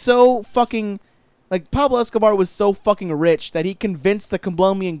dude was so fucking, like Pablo Escobar was so fucking rich that he convinced the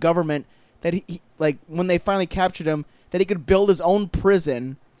Colombian government that he like when they finally captured him that he could build his own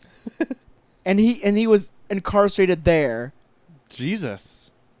prison, and he was incarcerated there,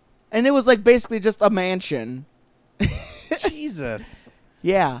 Jesus. and it was like basically just a mansion. Jesus.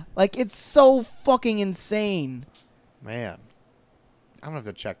 Yeah, like it's so fucking insane. Man. I'm gonna have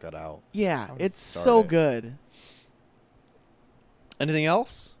to check that out. Yeah, I'll it's start so it. good. Anything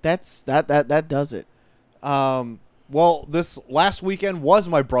else? That does it. Well, this last weekend was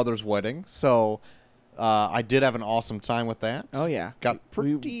my brother's wedding, so I did have an awesome time with that. Oh yeah, Got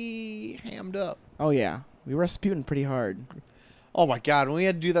pretty hammed up. Oh yeah, we were Rasputin pretty hard. Oh my god, when we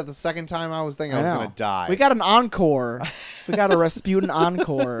had to do that the second time, I was thinking I was know. gonna die. We got an encore. We got a Rasputin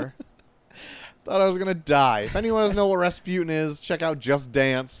encore. Thought I was gonna die. If anyone doesn't know what Rasputin is, check out Just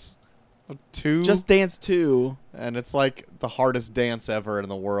Dance 2. Just Dance 2. And it's like the hardest dance ever in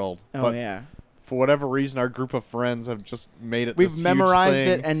the world. Oh but yeah. for whatever reason, our group of friends have just made it. We've this huge memorized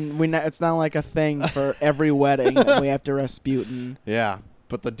thing. it, and it's not like a thing for every wedding that we have to Rasputin. Yeah,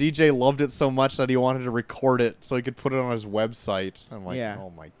 but the DJ loved it so much that he wanted to record it so he could put it on his website. I'm like, Yeah.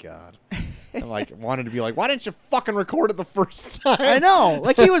 oh my god. I like wanted to be like, why didn't you fucking record it the first time? I know.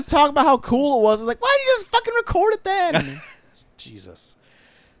 Like he was talking about how cool it was. I was like, why didn't you just fucking record it then? Jesus.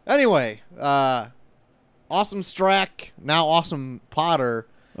 Anyway, Awesome Strack, now Awesome Potter,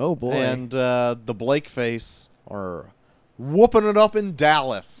 Oh boy. and the Blake Face are whooping it up in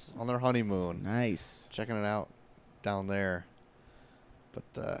Dallas on their honeymoon. Nice. Checking it out down there.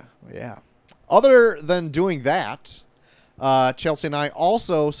 But, yeah. Other than doing that, Chelsea and I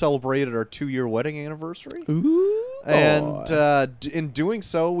also celebrated our 2-year wedding anniversary. Ooh. And in doing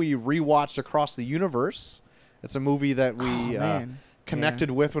so, we rewatched Across the Universe. It's a movie that we man.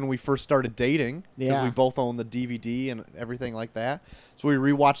 connected with when we first started dating. Because Yeah. we both own the DVD and everything like that. So we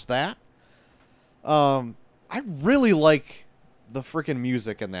rewatched that. I really like the freaking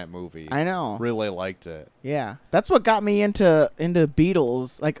music in that movie. I know. Really liked it. Yeah, that's what got me into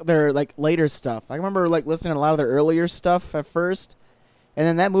Beatles, like their like later stuff. I remember like listening to a lot of their earlier stuff at first, and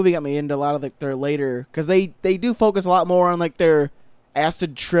then that movie got me into a lot of their later, because they do focus a lot more on like their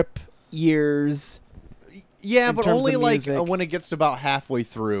acid trip years. Yeah, in but terms only of like music. when it gets to about halfway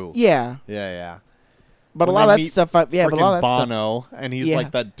through. Yeah, Yeah. but a When lot they of that meet stuff. But a lot of that stuff. Bono, and he's Yeah.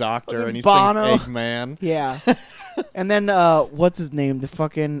 like that doctor, Fucking and he Bono. sings Eggman. Yeah, and then what's his name? The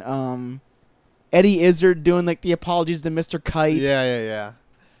fucking Eddie Izzard doing like the apologies to Mr. Kite. Yeah.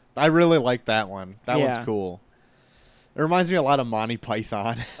 I really like that one. That Yeah. one's cool. It reminds me a lot of Monty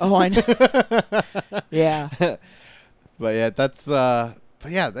Python. Oh, I know. Yeah. But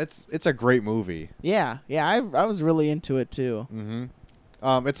yeah, it's a great movie. Yeah. I was really into it too.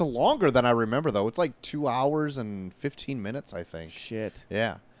 Mm-hmm. It's a longer than I remember though. It's like 2 hours and 15 minutes, I think. Shit.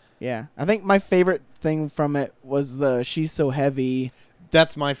 Yeah. Yeah. I think my favorite thing from it was the She's So Heavy.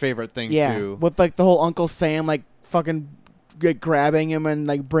 That's my favorite thing Yeah. too. With like the whole Uncle Sam like fucking grabbing him and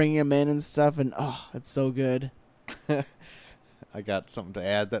like bringing him in and stuff, and oh, it's so good. I got something to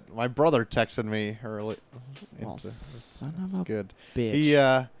add that my brother texted me early. Oh, son of a Good. bitch. He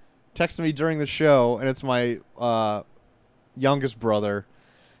texted me during the show, and it's my youngest brother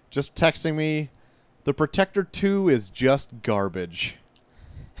just texting me The Protector 2 is just garbage.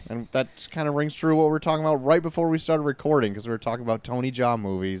 And that kind of rings true what we were talking about right before we started recording, because we were talking about Tony Jaa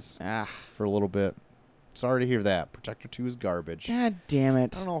movies for a little bit. Sorry to hear that. Protector 2 is garbage. God damn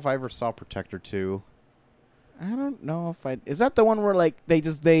it. I don't know if I ever saw Protector 2. I don't know if I... Is that the one where, like,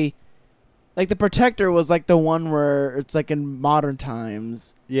 they... Like, the Protector was, like, the one where it's, like, in modern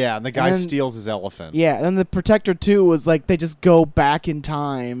times. Yeah, and the guy And then- steals his elephant. Yeah, and then the Protector 2 was, like, they just go back in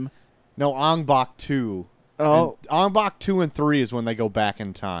time. No, Ong Bak 2. Oh, And Ong Bak 2 and 3 is when they go back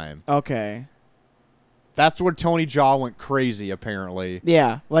in time. okay. That's where Tony Jaa went crazy, apparently.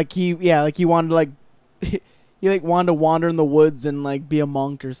 Yeah, like he wanted to, like... he, like, wanted to wander in the woods and, like, be a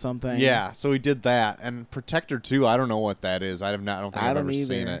monk or something. Yeah, so he did that. And Protector 2, I don't know what that is. I don't think I've ever either.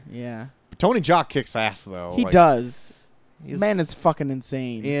 seen it. Yeah. Tony Jaa kicks ass, though. He Like, does. he's Man is fucking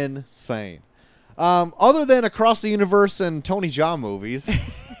insane. insane. Other than Across the Universe and Tony Jaa movies,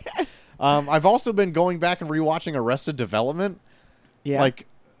 I've also been going back and rewatching Arrested Development. Yeah. Like,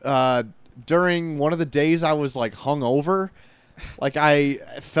 during one of the days I was, like, hungover. Like, I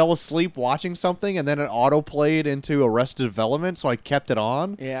fell asleep watching something, and then it auto-played into Arrested Development, so I kept it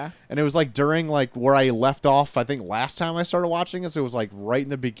on. Yeah. And it was, like, during, like, where I left off, I think, last time I started watching this. It was, like, right in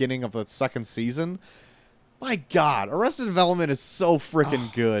the beginning of the second season. My God, Arrested Development is so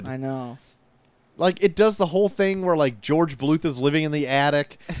freaking good. I know. Like, it does the whole thing where, like, George Bluth is living in the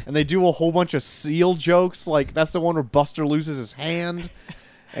attic, and they do a whole bunch of seal jokes. Like, that's the one where Buster loses his hand,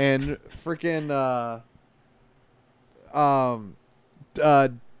 and freaking,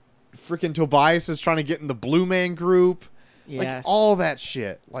 freaking Tobias is trying to get in the Blue Man Group. Yes. Like, all that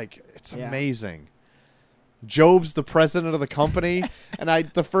shit. Like, it's Yeah. amazing. Job's the president of the company, and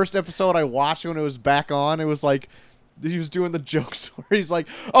the first episode I watched when it was back on, it was like, he was doing the jokes where he's like,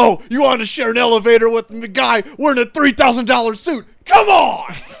 "Oh, you wanted to share an elevator with the guy wearing a $3,000 suit? Come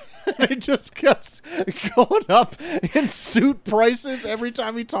on!" It just keeps going up in suit prices every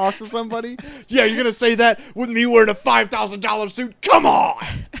time he talks to somebody. "Yeah, you're gonna say that with me wearing a $5,000 suit? Come on!"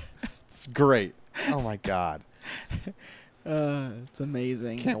 It's great. Oh my God. It's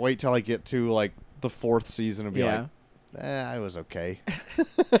amazing. Can't wait till I get to, like, the 4th season and be Yeah. like, I was okay.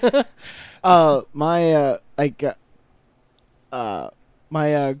 My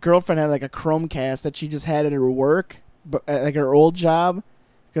girlfriend had like a Chromecast that she just had at her work, but at like her old job,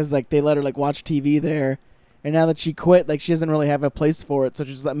 because like they let her like watch TV there, and now that she quit, like she doesn't really have a place for it, so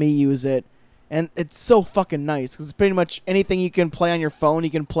she just let me use it, and it's so fucking nice because it's pretty much anything you can play on your phone, you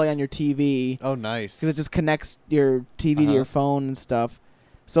can play on your TV, Oh, nice. because it just connects your TV to Uh-huh. your phone and stuff.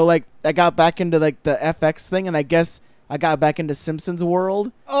 So like I got back into like the FX thing, and I guess I got back into Simpsons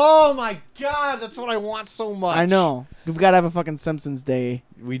World. Oh my God, that's what I want so much. I know we've got to have a fucking Simpsons day.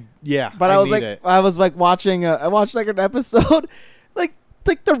 But I was need like, it. I was like watching. I watched like an episode, like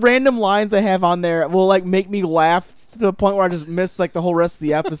the random lines I have on there will like make me laugh to the point where I just miss like the whole rest of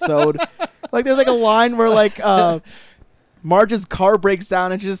the episode. Like there's like a line where like Marge's car breaks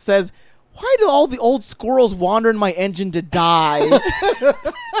down and she just says, "Why do all the old squirrels wander in my engine to die?"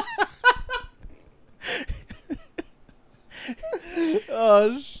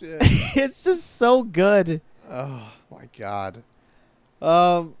 Oh shit. It's just so good. Oh my God.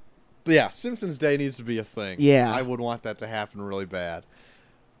 Yeah, Simpsons Day needs to be a thing. Yeah. I would want that to happen really bad.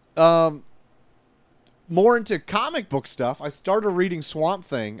 More into comic book stuff. I started reading Swamp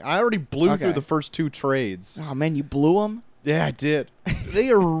Thing. I already blew Okay. through the first 2 trades. Oh man, you blew them? Yeah, I did. They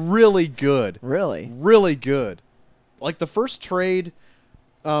are really good. Really? Really good. Like the first trade,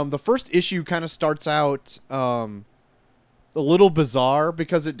 the first issue kind of starts out a little bizarre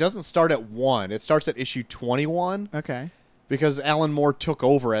because it doesn't start at 1. It starts at issue 21 Okay. because Alan Moore took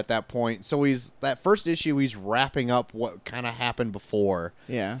over at that point. So that first issue, he's wrapping up what kind of happened before.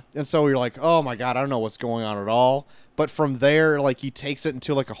 Yeah. And so you're like, oh my God, I don't know what's going on at all. But from there, like, he takes it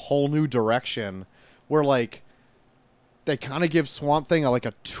into like a whole new direction where like they kind of give Swamp Thing like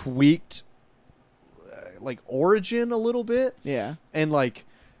a tweaked like origin a little bit. Yeah. And like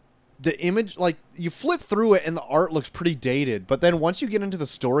the image, like you flip through it and the art looks pretty dated, but then once you get into the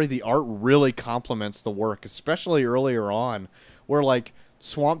story, the art really complements the work, especially earlier on where like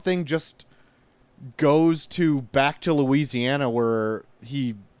Swamp Thing just goes back to Louisiana where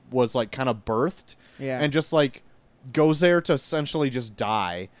he was like kind of birthed. Yeah. And just like goes there to essentially just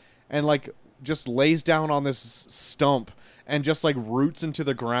die and like just lays down on this stump and just like roots into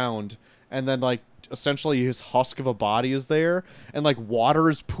the ground, and then like essentially his husk of a body is there, and like water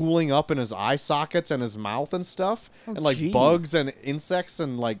is pooling up in his eye sockets and his mouth and stuff, Oh, and like jeez. bugs and insects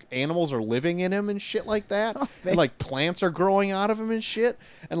and like animals are living in him and shit like that. Oh, man. And like plants are growing out of him and shit,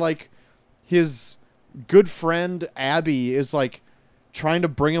 and like his good friend Abby is like trying to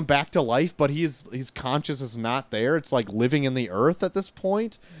bring him back to life, but his conscious is not there. It's like living in the earth at this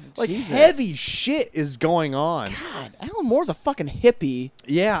point. Like Jesus. heavy shit is going on. God, Alan Moore's a fucking hippie.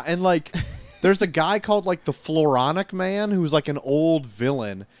 Yeah, and like there's a guy called like the Floronic Man who's like an old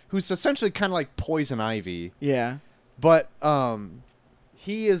villain who's essentially kind of like Poison Ivy. Yeah. But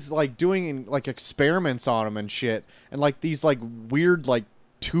he is like doing like experiments on him and shit, and like these like weird like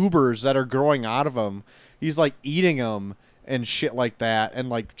tubers that are growing out of him. He's like eating them and shit like that, and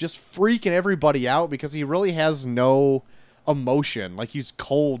like just freaking everybody out because he really has no emotion. Like he's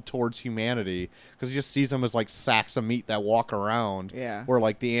cold towards humanity because he just sees them as like sacks of meat that walk around. Yeah. Where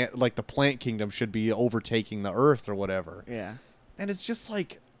like the plant kingdom should be overtaking the earth or whatever. Yeah. And it's just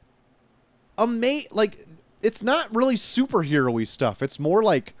like like it's not really superhero-y stuff. It's more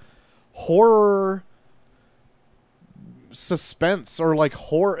like horror suspense or like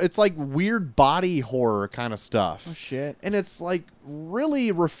horror. It's like weird body horror kind of stuff. Oh shit. And it's like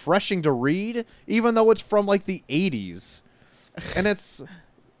really refreshing to read, even though it's from like the 80s. And it's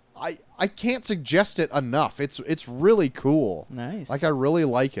I can't suggest it enough. It's really cool. Nice. Like I really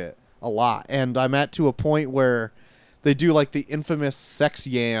like it a lot. And I'm to a point where they do like the infamous sex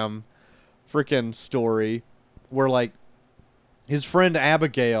yam freaking story where like his friend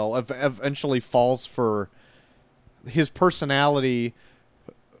Abigail eventually falls for his personality,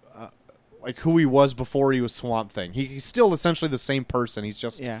 like who he was before he was Swamp Thing. He's still essentially the same person. He's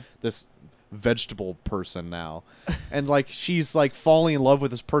just this vegetable person now. And like she's like falling in love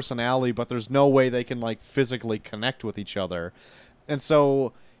with his personality, but there's no way they can like physically connect with each other. And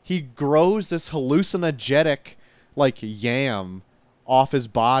so he grows this hallucinogenic like yam off his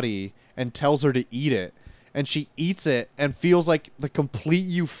body and tells her to eat it. And she eats it and feels like the complete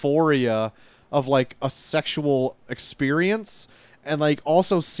euphoria of like a sexual experience, and like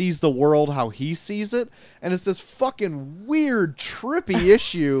also sees the world how he sees it. And it's this fucking weird trippy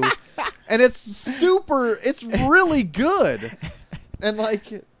issue, and it's really good. And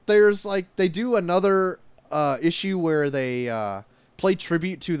like there's like they do another issue where they play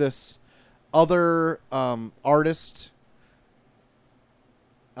tribute to this other artist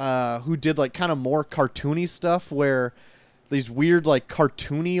who did like kind of more cartoony stuff, where these weird like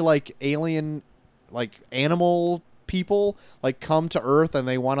cartoony like alien like animal people like come to Earth and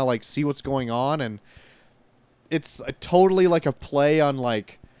they want to like see what's going on. And it's totally like a play on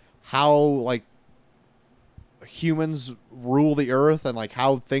like how like humans rule the Earth and like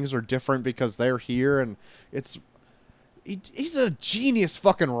how things are different because they're here. And he's a genius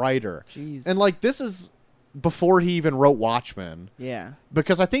fucking writer. Jeez. And like this is before he even wrote Watchmen. Yeah.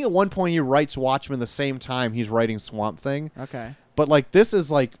 Because I think at one point he writes Watchmen the same time he's writing Swamp Thing. Okay. But like this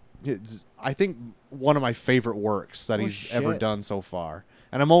is like, I think one of my favorite works that he's shit. ever done so far.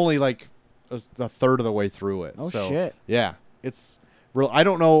 And I'm only like a third of the way through it. Oh, so, shit. Yeah. It's real. I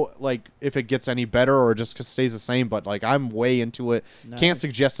don't know like if it gets any better or just stays the same, but like I'm way into it. Nice. Can't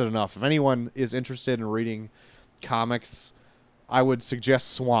suggest it enough. If anyone is interested in reading comics, I would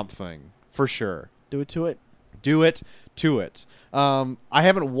suggest Swamp Thing for sure. Do it to it. Do it to it. I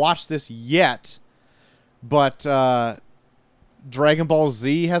haven't watched this yet, but Dragon Ball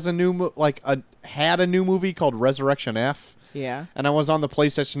Z has a new had a new movie called Resurrection F. Yeah. And I was on the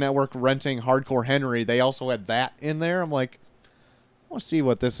PlayStation Network renting Hardcore Henry. They also had that in there. I'm like, I want to see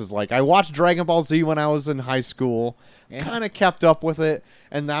what this is like. I watched Dragon Ball Z when I was in high school. Yeah. Kind of kept up with it.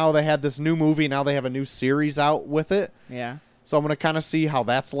 And now they had this new movie. Now they have a new series out with it. Yeah. So I'm going to kind of see how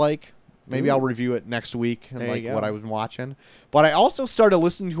that's like. Maybe Ooh. I'll review it next week and There like you go. what I was watching. But I also started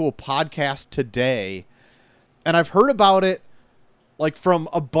listening to a podcast today, and I've heard about it like from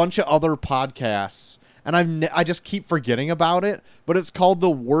a bunch of other podcasts, and I just keep forgetting about it. But it's called The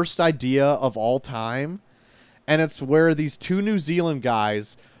Worst Idea of All Time, and it's where these two New Zealand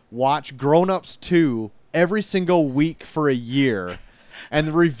guys watch Grown Ups 2 every single week for a year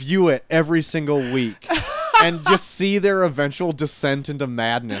and review it every single week. And just see their eventual descent into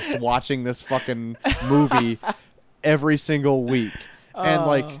madness watching this fucking movie every single week. And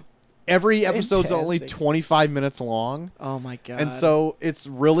like every episode's only fantastic. 25 minutes long. Oh my god. And so it's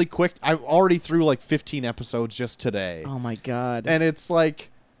really quick. I'm already through like 15 episodes just today. Oh my god. And it's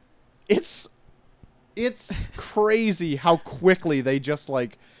like it's crazy how quickly they just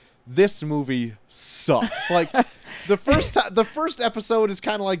like this movie sucks. Like the first episode is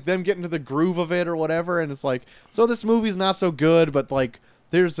kind of like them getting to the groove of it or whatever, and it's like, so this movie's not so good, but like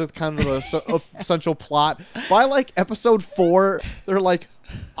there's a kind of a essential plot. By like episode 4, they're like,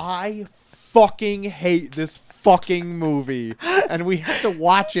 I fucking hate this fucking movie, and we have to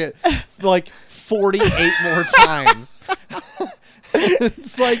watch it like 48 more times.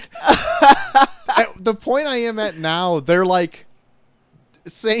 It's like at the point I am at now, they're like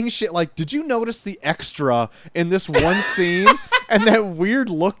saying shit like, "Did you notice the extra in this one scene?" And that weird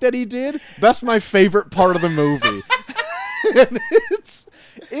look that he did? That's my favorite part of the movie. And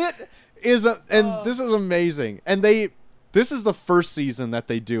this is amazing. And this is the first season that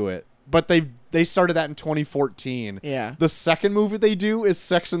they do it, but they started that in 2014. Yeah. The second movie they do is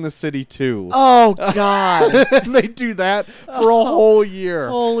Sex and the City 2. Oh God. And they do that for a whole year.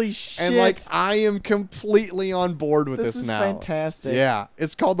 Holy shit. And like, I am completely on board with this is now. fantastic. Yeah.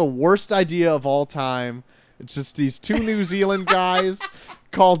 It's called The Worst Idea of All Time. It's just these two New Zealand guys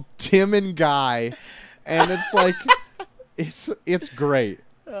called Tim and Guy. And it's like, it's great.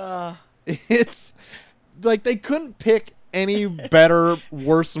 It's like they couldn't pick any better,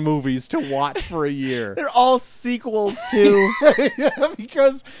 worse movies to watch for a year. They're all sequels too. Yeah,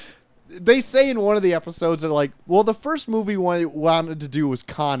 because they say in one of the episodes, they're like, well, the first movie we wanted to do was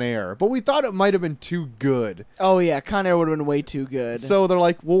Con Air, but we thought it might have been too good. Oh yeah, Con Air would have been way too good. So they're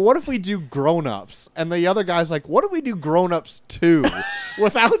like, well, what if we do Grown Ups? And the other guy's like, what if we do Grown Ups 2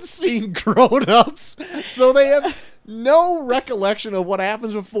 without seeing Grown Ups? So they have no recollection of what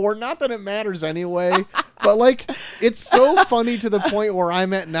happens before. Not that it matters anyway, but like, it's so funny to the point where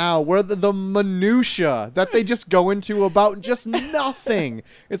I'm at now, where the minutia that they just go into about just nothing.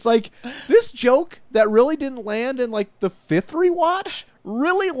 It's like, this joke that really didn't land in like the 5th rewatch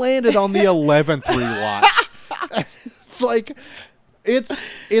really landed on the 11th rewatch. It's like,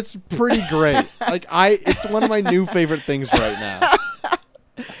 it's pretty great. Like, it's one of my new favorite things right now.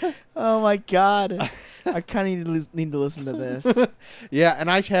 Oh my God. I kind of need to listen to this. Yeah, and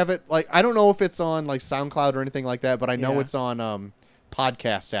I have it, like, I don't know if it's on like SoundCloud or anything like that, but I know Yeah. it's on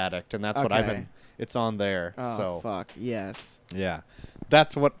Podcast Addict, and that's what I've Okay. been. It's on there. Oh So fuck yes. yeah,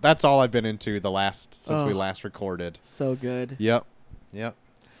 that's all I've been into since we Ugh. last recorded. So good. Yep.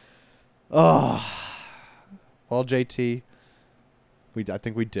 Oh, well, JT, I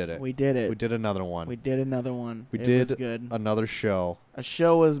think we did it. We did it. We did another one. We did another one. We It did was good. another show. A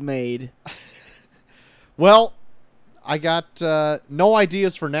show was made. Well, I got no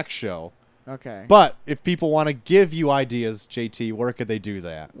ideas for next show. Okay. But if people want to give you ideas, JT, where could they do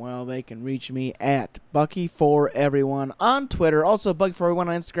that? Well, they can reach me at Bucky4Everyone on Twitter. Also, Bucky4Everyone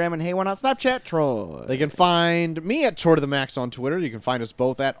on Instagram and Hey1 on Snapchat. Troy. They can find me at Short of the Max on Twitter. You can find us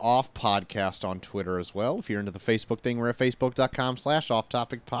both at Off Podcast on Twitter as well. If you're into the Facebook thing, we're at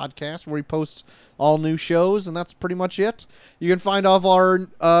facebook.com/offtopic-podcast, where we post all new shows, and that's pretty much it. You can find all of our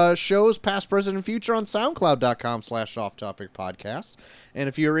shows, past, present, and future, on soundcloud.com/offtopic-podcast. And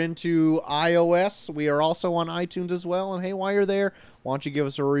if you're into iOS, we are also on iTunes as well. And hey, while you're there, why don't you give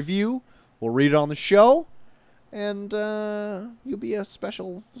us a review? We'll read it on the show, and you'll be a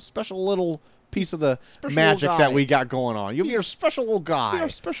special little piece of the Special magic little that guy. we got going on. You'll be our Yes. special little guy. You're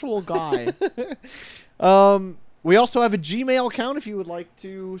a special little guy. We also have a Gmail account if you would like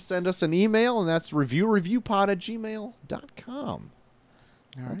to send us an email, and that's reviewreviewpod@gmail.com.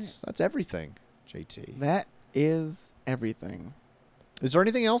 All right. That's everything, JT. That is everything. Is there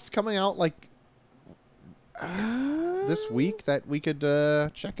anything else coming out like this week that we could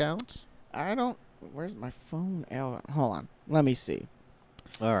check out? I don't. Where's my phone? Oh, hold on. Let me see.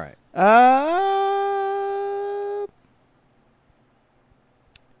 All right.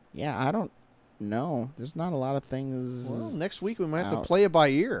 Yeah, I don't know. There's not a lot of things. Well, next week we might have to out. play it by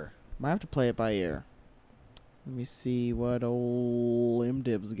ear. Might have to play it by ear. Let me see what old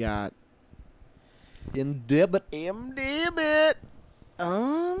MDibs got. Indibit. MDibit.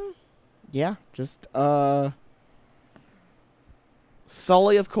 Yeah, just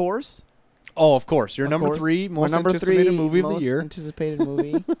Sully, of course. Oh, of course. Your Of number course. 3 My most number anticipated 3 movie of the most year. Anticipated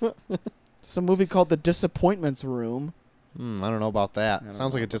movie. Some movie called The Disappointments Room. I don't know about that. I don't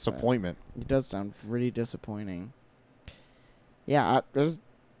Sounds know like a about that. disappointment. It does sound pretty disappointing. Yeah, there's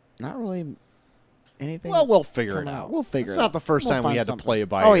not really anything. Well, we'll figure it coming out. We'll figure It's it out. not the first We'll time we find had something. to play it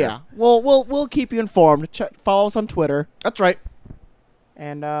by Oh ear. yeah, we'll keep you informed. Follow us on Twitter, That's right.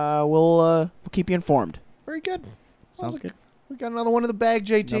 and we'll keep you informed. Very good. Sounds good. We got another one in the bag,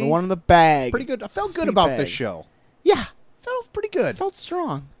 JT. Another one in the bag. Pretty good. I felt good Sweet about bag. this show. Yeah, Felt pretty good. felt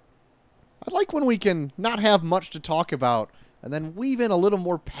strong. I like when we can not have much to talk about and then weave in a little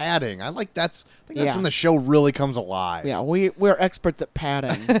more padding. I think that's Yeah. when the show really comes alive. Yeah, we're experts at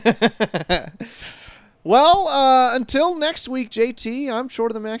padding. Well, until next week, JT, I'm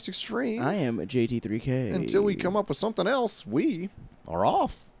Short of the Max Extreme. I am JT3K. Until we come up with something else, we are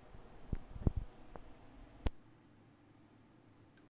off.